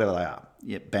community or whatever they are.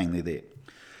 Yeah, bang, they're there.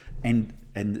 And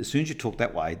as soon as you talk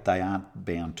that way, they aren't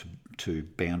bound to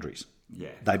boundaries. Yeah,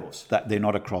 of course. They're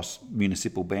not across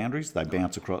municipal boundaries. They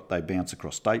bounce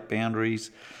across state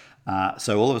boundaries.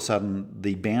 So all of a sudden,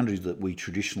 the boundaries that we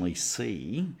traditionally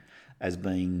see as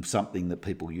being something that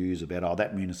people use about,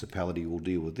 that municipality will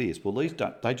deal with this. Well, these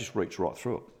don't. They just reach right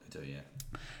through it. They do, yeah.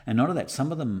 And not only that,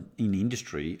 some of them in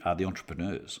industry are the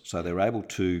entrepreneurs. So they're able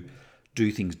to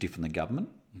do things different than government,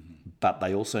 but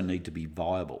they also need to be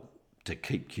viable to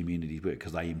keep communities working,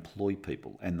 because they employ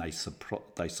people and they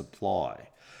supply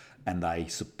and they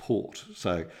support.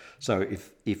 So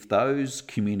if those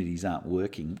communities aren't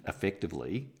working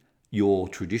effectively, your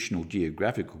traditional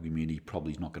geographical community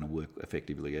probably is not going to work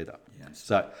effectively either. Yes.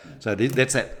 So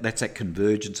that's that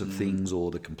convergence of things, or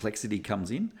the complexity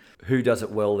comes in. Who does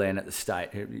it well then at the state?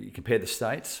 You compare the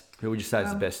states. Who would you say is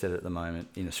the best at it the moment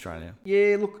in Australia?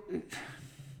 Yeah, look,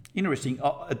 interesting.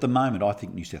 At the moment, I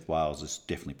think New South Wales is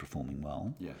definitely performing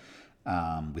well. Yeah.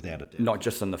 Without it. Not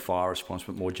just on the fire response,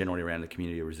 but more generally around the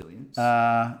community resilience.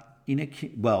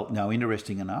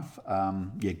 Interesting enough.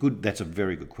 Good. That's a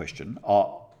very good question.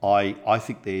 I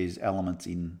think there's elements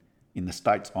in the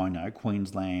states I know,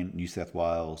 Queensland, New South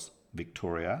Wales,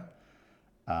 Victoria,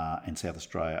 and South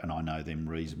Australia, and I know them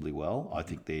reasonably well. I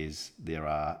think there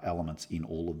are elements in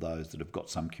all of those that have got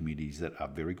some communities that are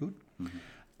very good.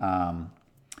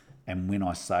 And when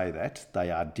I say that, they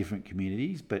are different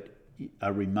communities, but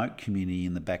a remote community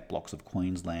in the back blocks of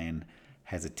Queensland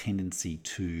has a tendency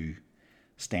to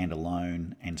stand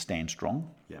alone and stand strong.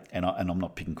 Yeah. And I'm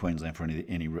not picking Queensland for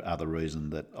any other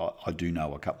reason, that I do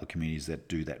know a couple of communities that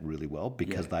do that really well,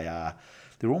 because they're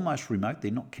almost remote.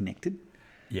 They're not connected.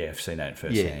 Yeah, I've seen that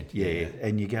firsthand. Yeah.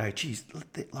 And you go, geez,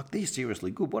 they're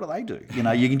seriously good. What do they do?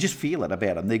 You can just feel it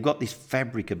about them. They've got this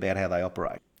fabric about how they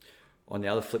operate. On the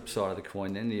other flip side of the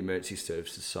coin, then the emergency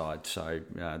services side. So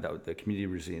the community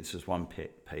resilience is one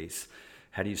piece.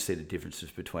 How do you see the differences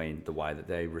between the way that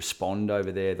they respond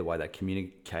over there, the way they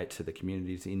communicate to the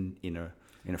communities in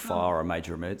a fire or a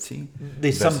major emergency,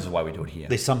 versus the way we do it here?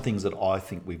 There's some things that I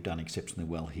think we've done exceptionally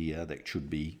well here that should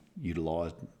be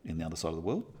utilised in the other side of the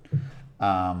world.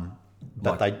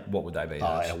 What would they be?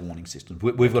 Our warning systems.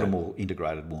 We've got a more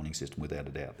integrated warning system, without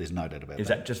a doubt. There's no doubt about that. Is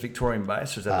that just Victorian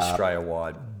based, or is that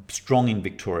Australia-wide? Strong in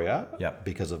Victoria,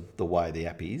 because of the way the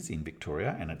app is in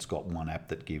Victoria, and it's got one app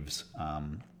that gives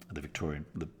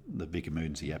the Vic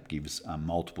Emergency app gives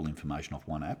multiple information off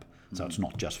one app. So it's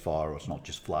not just fire, or it's not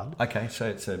just flood. Okay, so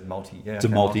it's a multi. Yeah, it's a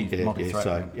multi.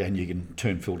 So and you can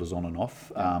turn filters on and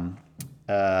off.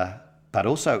 But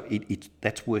also,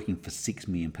 that's working for 6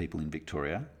 million people in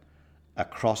Victoria,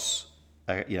 across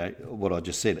what I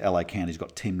just said, LA County's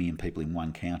got 10 million people in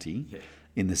one county. Yeah.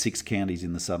 In the 6 counties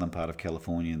in the southern part of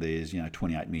California, there's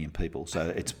 28 million people.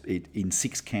 So in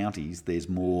 6 counties, there's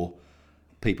more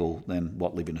people than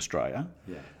what live in Australia.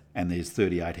 Yeah. And there's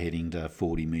 38 heading to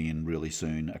 40 million really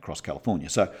soon across California.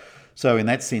 So in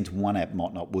that sense, one app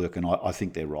might not work, and I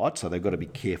think they're right. So they've got to be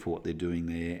careful what they're doing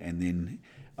there. And then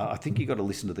I think you've got to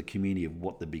listen to the community of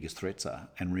what the biggest threats are.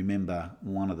 And remember,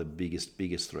 one of the biggest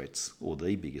threats, or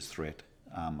the biggest threat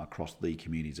across the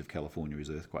communities of California is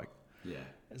earthquake. Yeah.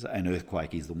 An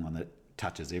earthquake is the one that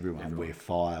touches everyone, where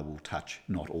fire will touch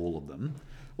not all of them.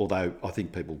 Although I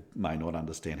think people may not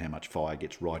understand how much fire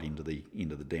gets right into the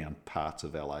down parts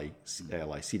of LA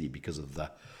City because of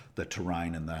the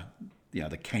terrain and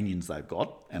the canyons they've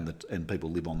got, and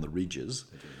people live on the ridges.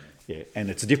 Yeah, and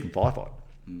it's a different firefight.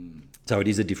 So it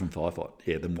is a different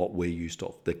firefight, than what we're used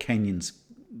to. The canyons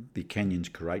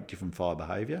create different fire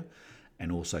behaviour,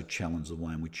 and also challenge the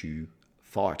way in which you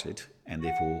fight it, and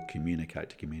therefore communicate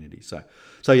to community. So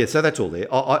that's all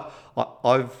there.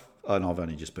 I've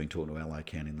only just been talking to LA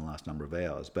County in the last number of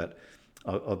hours, but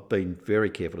I've been very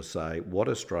careful to say what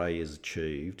Australia has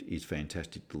achieved is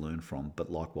fantastic to learn from,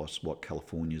 but likewise what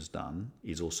California's done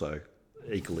is also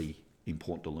equally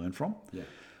important to learn from. Yeah.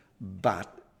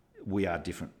 But we are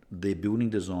different. Their building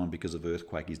design, because of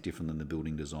earthquake, is different than the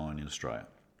building design in Australia.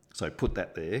 So put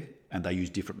that there, and they use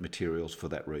different materials for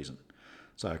that reason.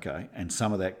 So, okay, and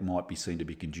some of that might be seen to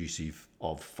be conducive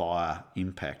of fire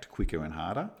impact quicker and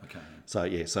harder.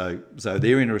 Okay. So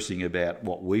they're interesting about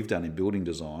what we've done in building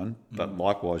design, but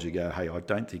likewise you go, hey, I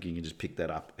don't think you can just pick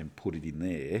that up and put it in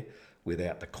there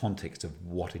without the context of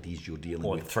what it is you're dealing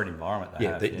with. Or the threat environment they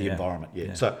have. The environment,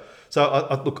 yeah. So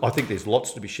I think there's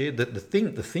lots to be shared. The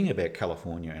thing about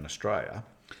California and Australia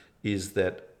is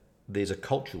that there's a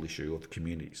cultural issue of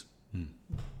communities.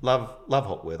 Love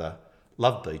hot weather,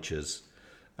 love beaches.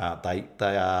 They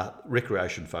are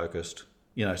recreation focused,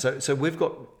 So we've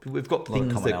got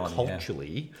things that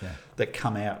culturally that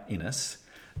come out in us,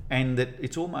 and that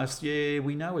it's almost we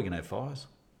know we're going to have fires.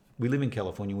 We live in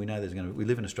California. We know we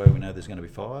live in Australia. We know there's going to be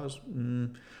fires.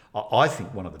 I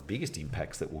think one of the biggest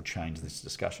impacts that will change this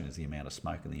discussion is the amount of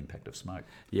smoke and the impact of smoke.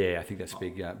 Yeah, I think that's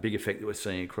a big effect that we're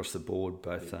seeing across the board.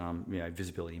 Both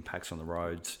visibility impacts on the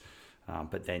roads.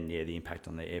 But then, the impact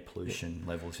on the air pollution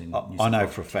levels in New South Wales. I know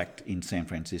for a fact in San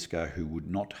Francisco who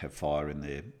would not have fire in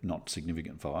there, not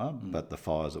significant fire, but the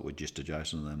fires that were just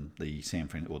adjacent to them,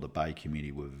 the Bay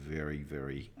community were very,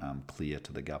 very clear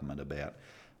to the government about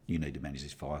you need to manage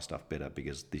this fire stuff better,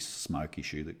 because this smoke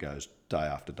issue that goes day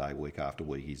after day, week after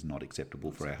week is not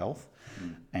acceptable for our health.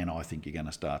 And I think you're going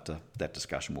to that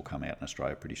discussion will come out in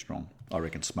Australia pretty strong. I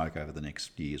reckon smoke over the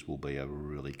next years will be a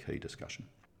really key discussion.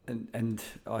 And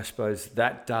I suppose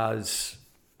that does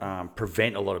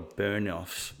prevent a lot of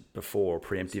burn-offs before,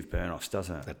 preemptive burn-offs,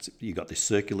 doesn't it? You got this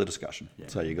circular discussion. Yeah.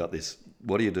 So you got this,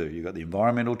 what do? You got the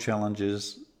environmental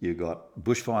challenges, you got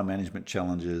bushfire management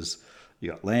challenges, you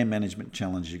got land management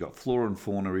challenges, you got flora and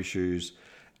fauna issues,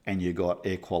 and you got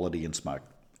air quality and smoke.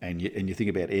 And you think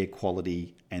about air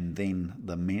quality and then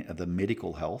the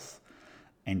medical health.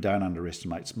 And don't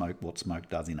underestimate what smoke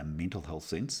does in a mental health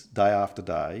sense. Day after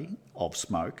day of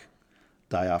smoke,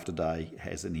 day after day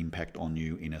has an impact on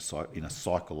you in a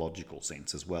psychological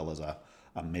sense, as well as a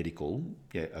medical,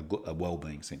 a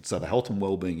well-being sense. So the health and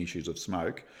well-being issues of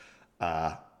smoke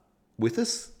are with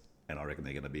us, and I reckon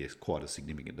they're going to be quite a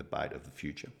significant debate of the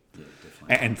future. Yeah,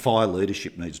 definitely. And fire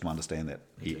leadership needs to understand that.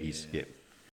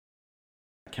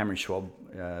 Cameron Schwab,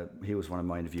 he was one of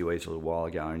my interviewees a little while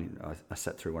ago, and I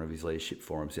sat through one of his leadership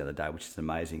forums the other day, which is an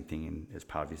amazing thing as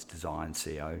part of his design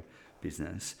CEO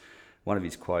business. One of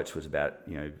his quotes was about,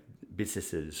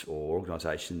 businesses or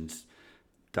organisations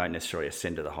don't necessarily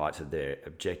ascend to the heights of their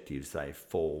objectives, they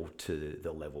fall to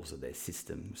the levels of their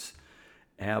systems.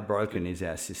 How broken is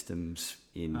our systems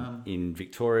in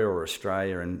Victoria or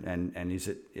Australia, and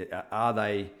are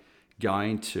they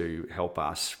going to help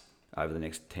us over the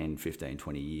next 10, 15,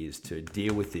 20 years to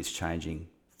deal with these changing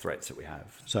threats that we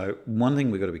have? So one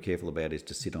thing we've got to be careful about is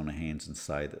to sit on our hands and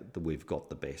say that we've got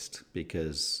the best,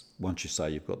 because once you say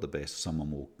you've got the best, someone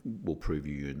will prove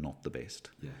you're not the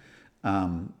best. Yeah.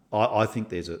 I think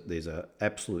there's a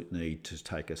absolute need to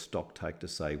take a stock take to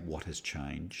say what has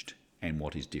changed and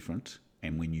what is different,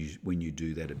 and when you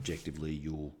do that objectively,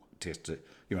 you'll test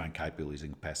your own capabilities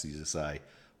and capacities to say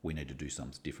we need to do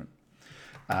something different.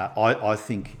 I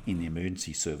think in the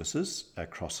emergency services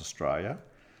across Australia,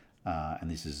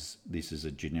 and this is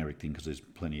a generic thing because there's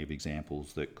plenty of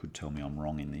examples that could tell me I'm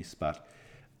wrong in this, but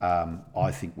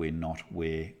I think we're not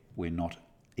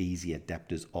easy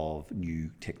adapters of new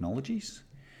technologies,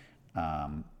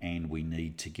 and we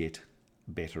need to get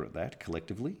better at that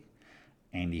collectively.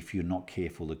 And if you're not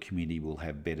careful, the community will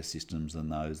have better systems than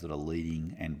those that are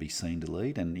leading and be seen to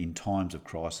lead. And in times of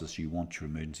crisis, you want your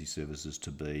emergency services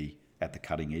to be at the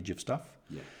cutting edge of stuff.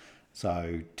 Yeah.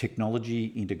 So technology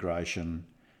integration,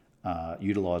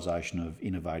 utilisation of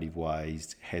innovative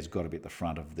ways has got to be at the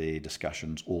front of their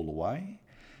discussions all the way.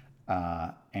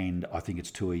 And I think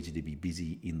it's too easy to be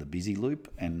busy in the busy loop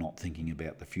and not thinking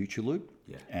about the future loop.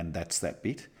 Yeah. And that's that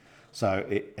bit. So,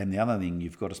 and the other thing,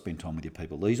 you've got to spend time with your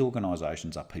people. These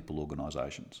organisations are people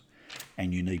organisations,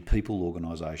 and you need people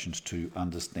organisations to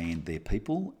understand their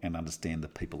people and understand the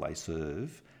people they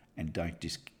serve, and don't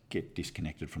get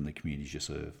disconnected from the communities you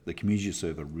serve. The communities you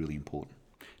serve are really important.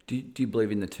 Do you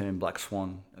believe in the term Black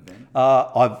Swan event?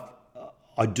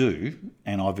 I do,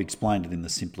 and I've explained it in the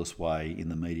simplest way in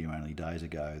the media only days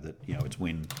ago, that it's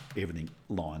when everything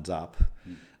lines up.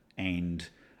 And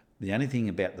the only thing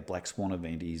about the Black Swan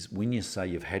event is when you say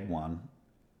you've had one,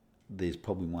 there's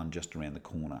probably one just around the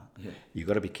corner. Yeah. You've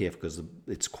got to be careful, because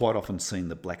it's quite often seen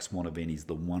the Black Swan event is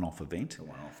the one-off event. The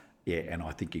one-off. Yeah, and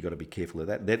I think you've got to be careful of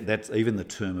that. That's even the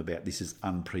term about this is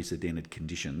unprecedented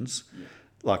conditions.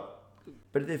 Yeah.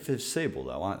 But they're foreseeable,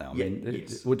 though, aren't they? I mean,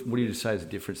 yes. What do you say is the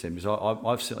difference then? Because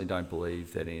I certainly don't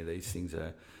believe that any of these things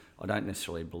are... I don't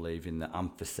necessarily believe in the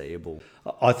unforeseeable.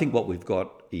 I think what we've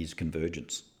got is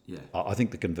convergence. Yeah. I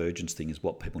think the convergence thing is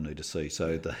what people need to see.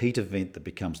 So the heat event that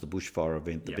becomes the bushfire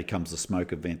event, that becomes the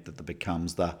smoke event, that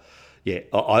becomes the...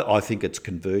 I think it's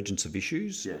convergence of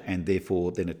issues, and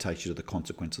therefore then it takes you to the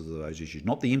consequences of those issues.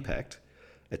 Not the impact,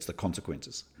 it's the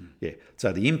consequences. Yeah.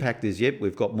 So the impact is,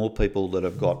 we've got more people that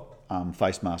have got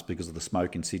face masks because of the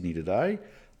smoke in Sydney today.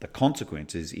 The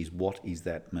consequence is what does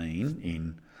that mean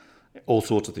in all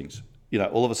sorts of things?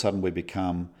 All of a sudden we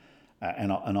become,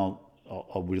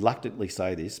 I'll reluctantly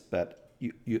say this, but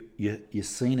you're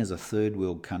seen as a third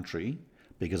world country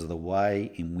because of the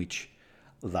way in which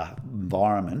the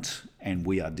environment and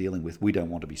we are dealing with. We don't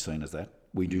want to be seen as that.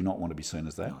 We do not want to be seen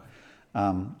as that.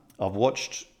 No. I've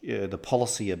watched the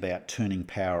policy about turning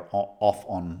power off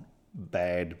on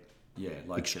bad,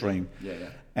 extreme.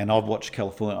 And I've watched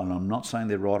California, and I'm not saying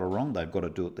they're right or wrong. They've got to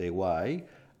do it their way,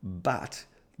 but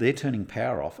they're turning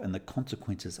power off, and the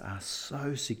consequences are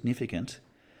so significant.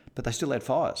 But they still had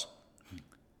fires.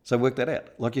 So work that out.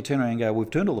 Like you turn around and go,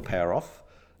 we've turned all the power off,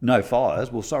 no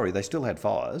fires. Well, sorry, they still had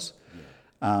fires.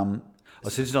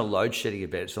 So it's not a load shedding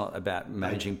event. It's not about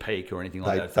managing peak or anything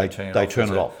like that. They turn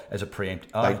it off as a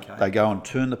preempt. They go and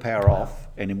turn the power off,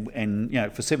 and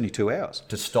for 72 hours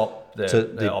to stop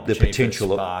the potential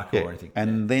for spark or anything.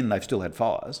 And then they've still had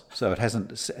fires, so it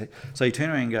hasn't. So you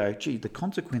turn around and go, gee, the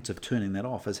consequence of turning that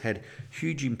off has had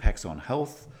huge impacts on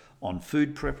health, on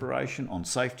food preparation, on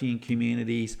safety in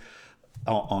communities,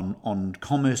 on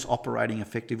commerce operating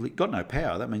effectively. Got no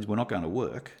power. That means we're not going to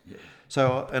work. Yeah.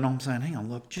 So, and I'm saying, hang on,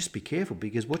 look, just be careful,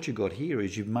 because what you've got here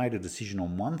is you've made a decision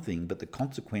on one thing, but the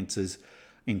consequences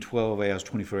in 12 hours,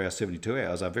 24 hours, 72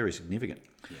 hours are very significant.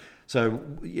 Yeah.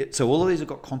 So all of these have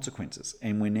got consequences,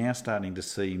 and we're now starting to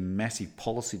see massive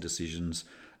policy decisions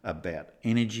about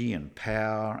energy and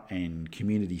power and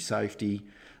community safety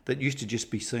that used to just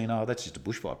be seen, that's just a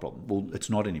bushfire problem. Well, it's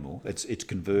not anymore. It's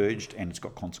converged, and it's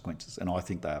got consequences, and I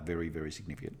think they are very, very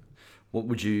significant. What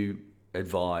would you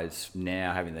advise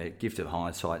now, having the gift of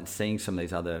hindsight and seeing some of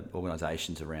these other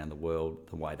organisations around the world,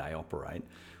 the way they operate?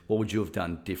 What would you have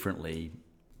done differently?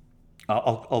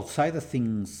 I'll say the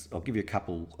things, I'll give you a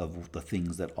couple of the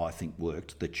things that I think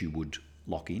worked that you would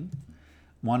lock in.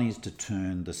 One is to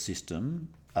turn the system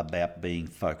about being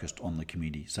focused on the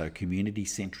community. So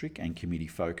community-centric and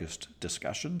community-focused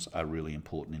discussions are really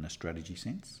important in a strategy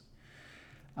sense.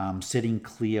 Setting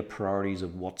clear priorities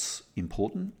of what's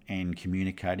important and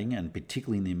communicating, and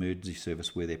particularly in the emergency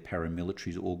service where they're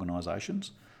paramilitary organisations,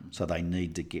 so they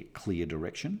need to get clear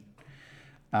direction.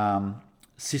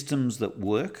 Systems that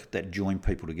work, that join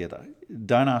people together.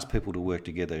 Don't ask people to work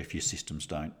together if your systems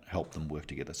don't help them work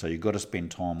together. So you've got to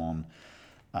spend time on,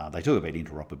 they talk about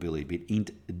interoperability,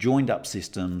 but joined up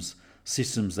systems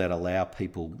that allow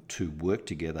people to work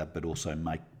together but also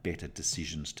make better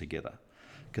decisions together.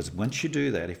 Because once you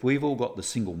do that, if we've all got the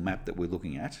single map that we're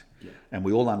looking at, and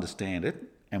we all understand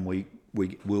it, and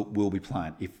we'll be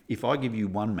playing. If I give you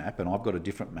one map and I've got a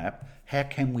different map, how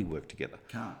can we work together?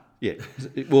 Can't. Yeah.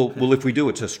 Well, if we do,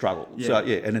 it's a struggle. Yeah. So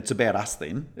and it's about us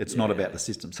then. It's not about the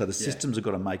system. So the systems have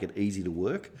got to make it easy to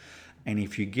work. And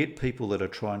if you get people that are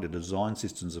trying to design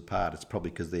systems apart, it's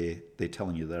probably because they're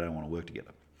telling you they don't want to work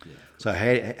together. Yeah. So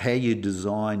how you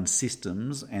design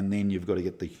systems, and then you've got to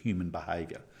get the human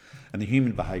behaviour. And the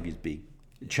human behaviour is big.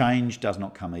 Change does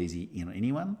not come easy in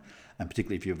anyone. and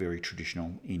particularly if you're very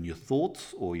traditional in your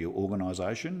thoughts or your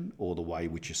organisation or the way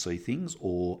which you see things,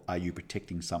 or are you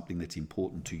protecting something that's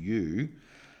important to you,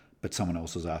 but someone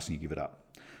else is asking you to give it up?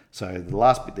 So the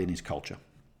last bit then is culture.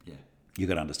 Yeah. You've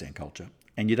got to understand culture.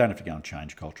 And you don't have to go and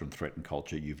change culture and threaten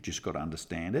culture. You've just got to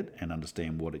understand it and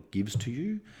understand what it gives to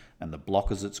you and the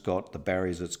blockers it's got, the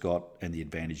barriers it's got, and the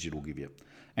advantage it will give you.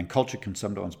 And culture can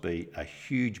sometimes be a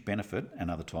huge benefit,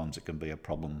 and other times it can be a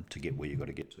problem to get where you've got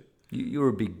to get to. You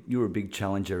were a big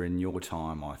challenger in your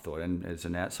time, I thought, and as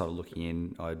an outsider looking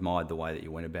in, I admired the way that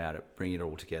you went about it, bringing it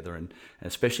all together, and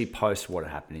especially post what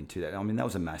had happened in 2000. I mean, that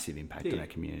was a massive impact on our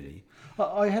community.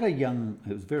 I had it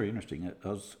was very interesting. I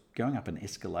was going up an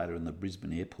escalator in the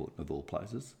Brisbane airport, of all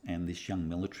places, and this young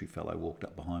military fellow walked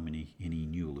up behind me and he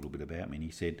knew a little bit about me, and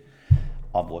he said,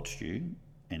 "I've watched you,"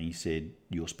 and he said,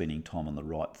 "You're spending time on the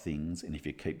right things, and if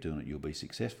you keep doing it, you'll be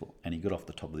successful." And he got off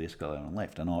the top of the escalator and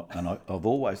left. And I've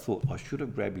always thought I should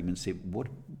have grabbed him and said,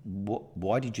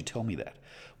 why did you tell me that?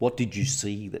 What did you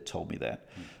see that told me that?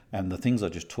 And the things I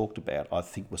just talked about, I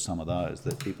think, were some of those,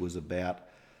 that it was about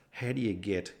how do you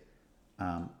get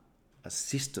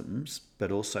systems,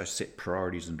 but also set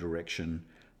priorities and direction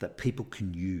that people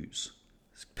can use.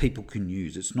 People can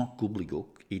use. It's not gobbledygook.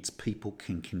 It's people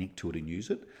can connect to it and use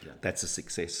it. Yeah. That's a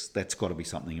success. That's got to be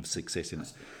something of success in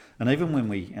it. And even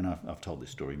when I've told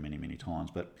this story many, many times,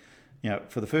 but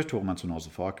for the first 12 months when I was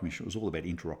the fire commissioner, it was all about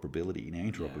interoperability. Now,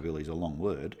 interoperability is a long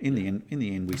word. In the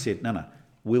end, we said, no,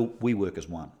 we work as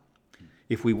one.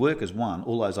 If we work as one,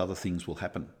 all those other things will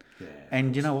happen. Yeah,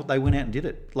 and you know what? They went out and did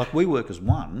it. Like, we work as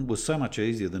one was so much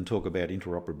easier than talk about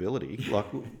interoperability.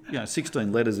 Like,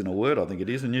 16 letters in a word, I think it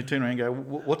is, and you turn around and go,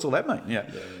 what's all that mean? Yeah.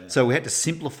 So we had to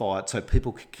simplify it so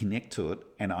people could connect to it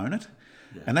and own it.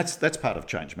 Yeah. And that's part of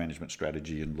change management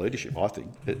strategy and leadership, I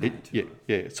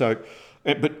think. So,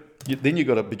 but then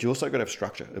you also got to have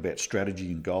structure about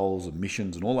strategy and goals and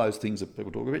missions and all those things that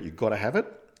people talk about. You've got to have it,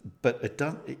 but it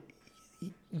doesn't.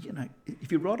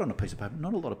 If you write on a piece of paper,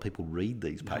 not a lot of people read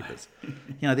these papers.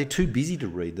 They're too busy to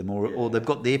read them, or they've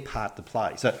got their part to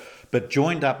play. So, but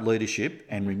joined up leadership,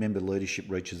 and remember, leadership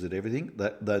reaches at everything.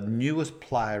 The newest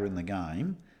player in the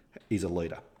game is a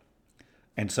leader,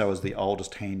 and so is the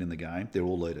oldest hand in the game. They're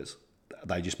all leaders.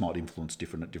 They just might influence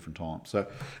different at different times. So,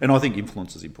 and I think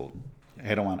influence is important.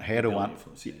 How to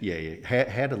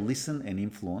listen and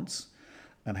influence,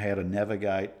 and how to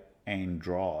navigate and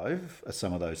drive are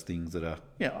some of those things that are,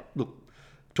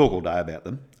 talk all day about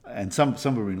them. And some of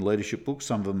them are in leadership books,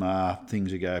 some of them are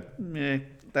things you go,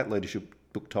 that leadership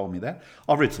book told me that.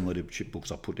 I've read some leadership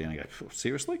books I put down and go,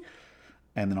 seriously?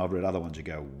 And then I've read other ones you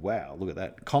go, wow, look at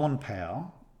that. Colin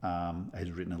Powell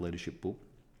has written a leadership book,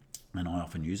 and I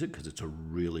often use it because it's a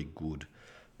really good,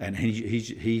 and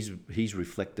he's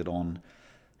reflected on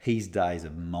his days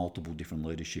of multiple different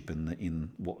leadership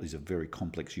in what is a very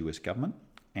complex US government.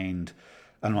 And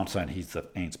I'm not saying he's the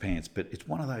ants pants, but it's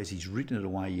one of those, he's written it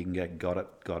away, you can go,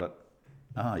 got it.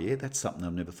 Oh yeah, that's something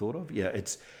I've never thought of. Yeah,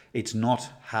 it's not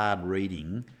hard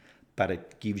reading, but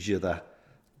it gives you the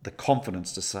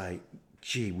confidence to say,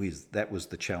 gee whiz, that was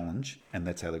the challenge, and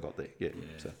that's how they got there. Yeah.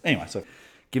 So anyway,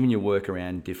 given your work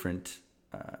around different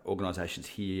organisations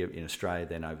here in Australia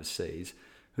then overseas,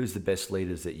 who's the best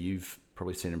leaders that you've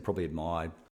probably seen and probably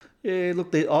admired? Yeah,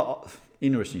 look,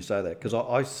 interesting you say that, because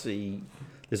I see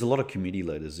there's a lot of community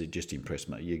leaders that just impress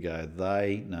me. You go,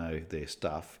 they know their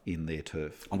stuff in their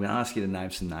turf. I'm going to ask you to name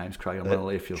some names, Craig. I'm going to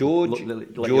leave you.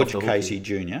 George Casey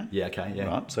Jr. Yeah, okay, yeah.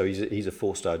 Right, so he's a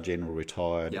 4-star general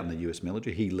retired in the US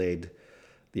military. He led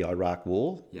the Iraq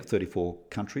War, 34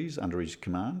 countries under his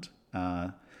command.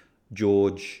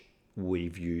 George,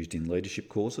 we've used in leadership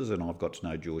courses, and I've got to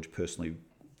know George personally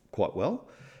quite well.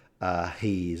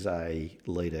 He is a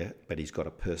leader, but he's got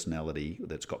a personality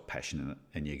that's got passion in it.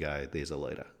 And you go, there's a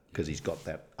leader, because he's got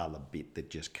that other bit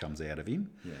that just comes out of him.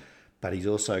 Yeah. But he's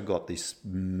also got this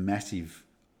massive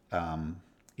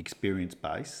experience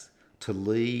base to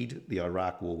lead the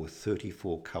Iraq War with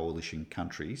 34 coalition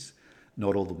countries.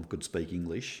 Not all of them could speak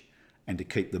English, and to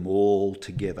keep them all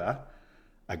together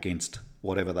against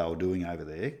whatever they were doing over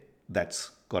there.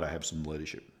 That's got to have some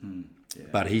leadership. Yeah.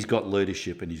 But he's got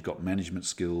leadership, and he's got management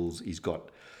skills. He's got,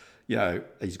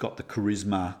 he's got the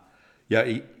charisma.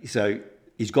 So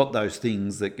he's got those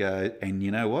things that go. And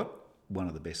you know what? One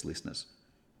of the best listeners.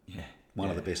 Yeah. One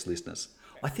of the best listeners.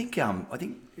 I think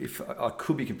if I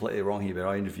could be completely wrong here, but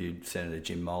I interviewed Senator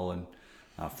Jim Molan,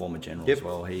 former general as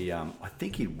well. He, I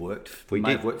think he worked for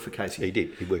Casey. He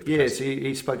did. He worked for Casey. Yes,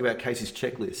 he spoke about Casey's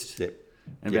checklist. Yep.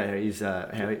 And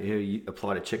about how he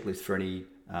applied a checklist for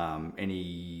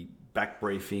any back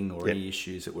briefing or any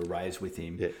issues that were raised with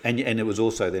him. Yeah. And it was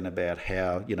also then about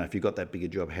how, if you've got that bigger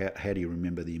job, how do you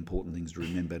remember the important things to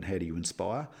remember and how do you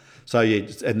inspire? So,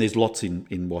 and there's lots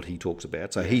in what he talks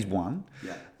about. So he's one.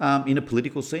 Yeah. In a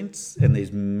political sense, and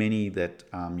there's many that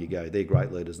you go, they're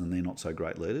great leaders and they're not so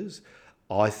great leaders.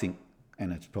 I think,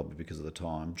 and it's probably because of the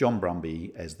time, John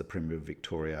Brumby as the Premier of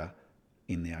Victoria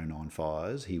in the 2009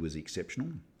 fires, he was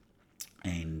exceptional.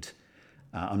 And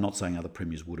I'm not saying other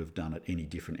premiers would have done it any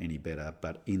different, any better,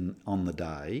 but on the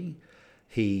day,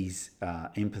 his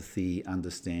empathy,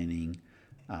 understanding,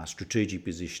 strategic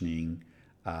positioning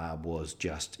was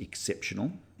just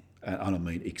exceptional. I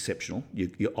mean exceptional.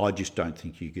 I just don't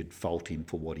think you could fault him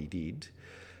for what he did.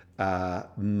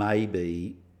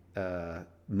 Maybe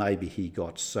he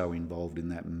got so involved in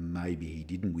that, maybe he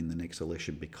didn't win the next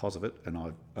election because of it, and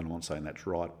I'm not saying that's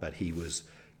right, but he was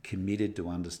committed to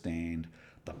understand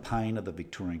the pain of the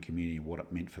Victorian community and what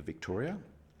it meant for Victoria,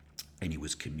 and he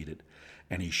was committed.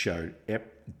 And he showed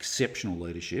exceptional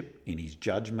leadership in his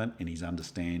judgment, in his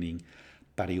understanding,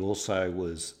 but he also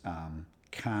was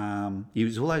calm. He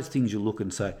was all those things you look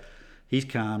and say, he's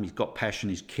calm, he's got passion,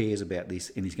 he cares about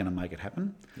this, and he's going to make it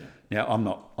happen. Yeah.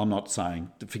 Now, I'm not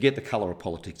saying, forget the colour of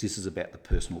politics, this is about the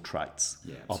personal traits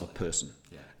of a person.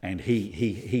 Yeah. And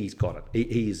he's got it.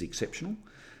 He is exceptional.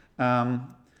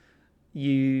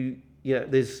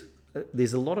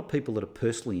 There's a lot of people that are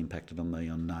personally impacted on me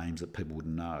on names that people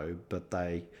wouldn't know, but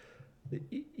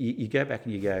you go back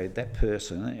and you go, that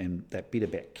person and that bit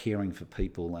about caring for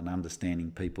people and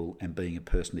understanding people and being a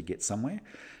person to get somewhere,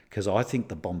 because I think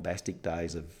the bombastic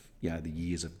days of the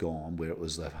years have gone where it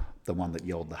was the one that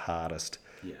yelled the hardest.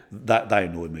 Yeah. They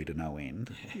annoy me to no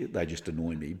end. Yeah. They just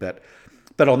annoy me, but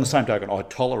on the same token, I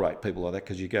tolerate people like that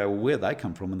because you go, well, where they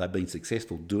come from and they've been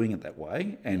successful doing it that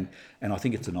way. And I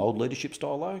think it's an old leadership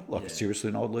style, though, seriously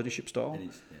an old leadership style. It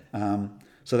is,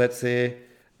 so that's there.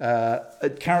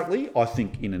 Currently, I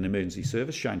think in an emergency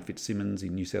service, Shane Fitzsimmons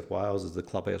in New South Wales is the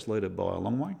clubhouse leader by a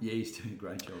long way. Yeah, he's doing a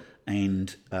great job.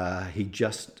 And he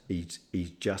just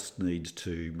needs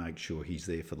to make sure he's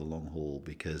there for the long haul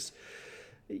because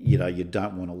you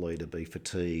don't want a leader be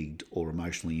fatigued or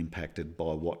emotionally impacted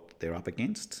by what they're up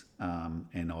against.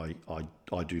 And I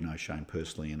do know Shane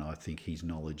personally, and I think his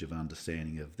knowledge of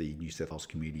understanding of the New South Wales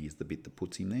community is the bit that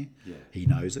puts him there. Yeah. He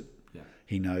knows it. Yeah.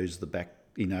 He knows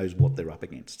he knows what they're up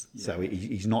against. Yeah. So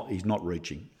he's not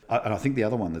reaching. And I think the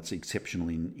other one that's exceptional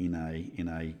in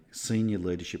a senior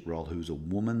leadership role, who's a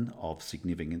woman of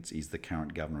significance, is the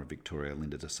current Governor of Victoria,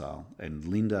 Linda Dessale. And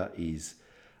Linda is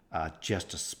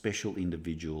just a special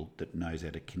individual that knows how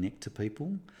to connect to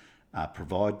people,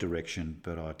 provide direction,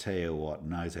 but I tell you what,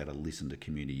 knows how to listen to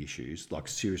community issues, like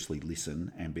seriously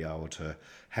listen and be able to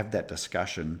have that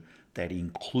discussion that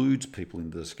includes people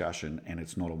in the discussion, and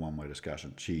it's not a one-way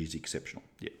discussion. She is exceptional.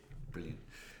 Yeah. Brilliant.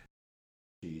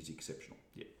 She is exceptional.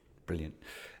 Yeah. Brilliant.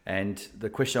 And the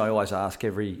question I always ask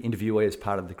every interviewee as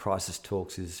part of the Crisis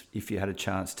Talks is, if you had a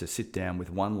chance to sit down with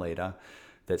one leader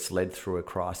that's led through a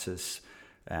crisis,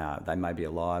 they may be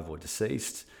alive or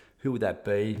deceased, who would that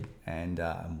be and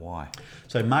why?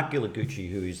 So Mark Gillagucci,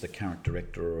 who is the current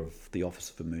director of the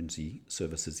Office of Emergency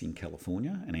Services in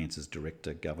California and answers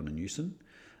Director Governor Newsom.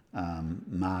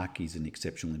 Mark is an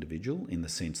exceptional individual in the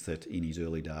sense that in his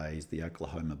early days, the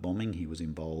Oklahoma bombing, he was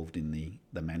involved in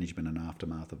the management and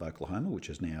aftermath of Oklahoma, which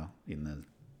is now in the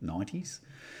 90s.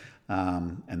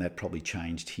 And that probably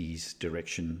changed his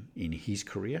direction in his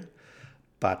career.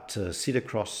 But to sit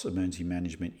across emergency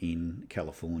management in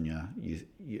California,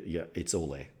 it's all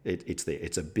there. It's there.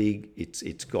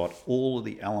 It's got all of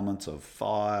the elements of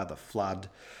fire, the flood,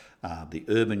 the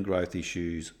urban growth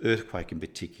issues, earthquake in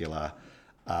particular,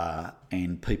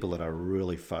 and people that are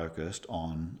really focused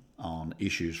on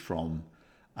issues from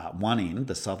one end,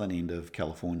 the southern end of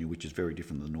California, which is very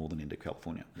different than the northern end of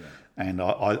California. Yeah. And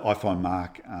I find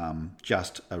Mark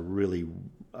just a really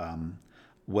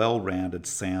well-rounded,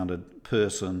 sounded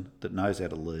person that knows how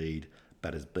to lead,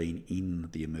 but has been in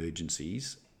the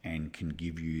emergencies and can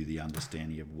give you the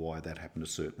understanding of why that happened a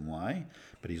certain way.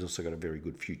 But he's also got a very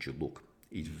good future look.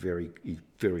 He's very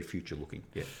future looking.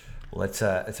 Yeah. Well, that's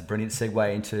a brilliant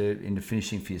segue into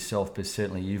finishing for yourself, but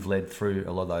certainly you've led through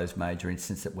a lot of those major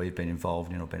incidents that we've been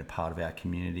involved in or been a part of our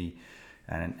community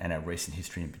and our recent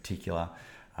history in particular.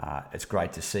 It's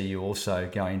great to see you also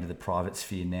going into the private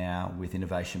sphere now with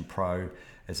Innovation Pro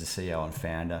as the CEO and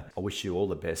founder. I wish you all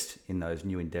the best in those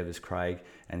new endeavours, Craig.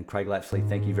 And Craig Lapsley,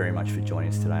 thank you very much for joining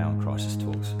us today on Crisis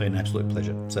Talks. It's been an absolute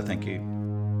pleasure. So thank you.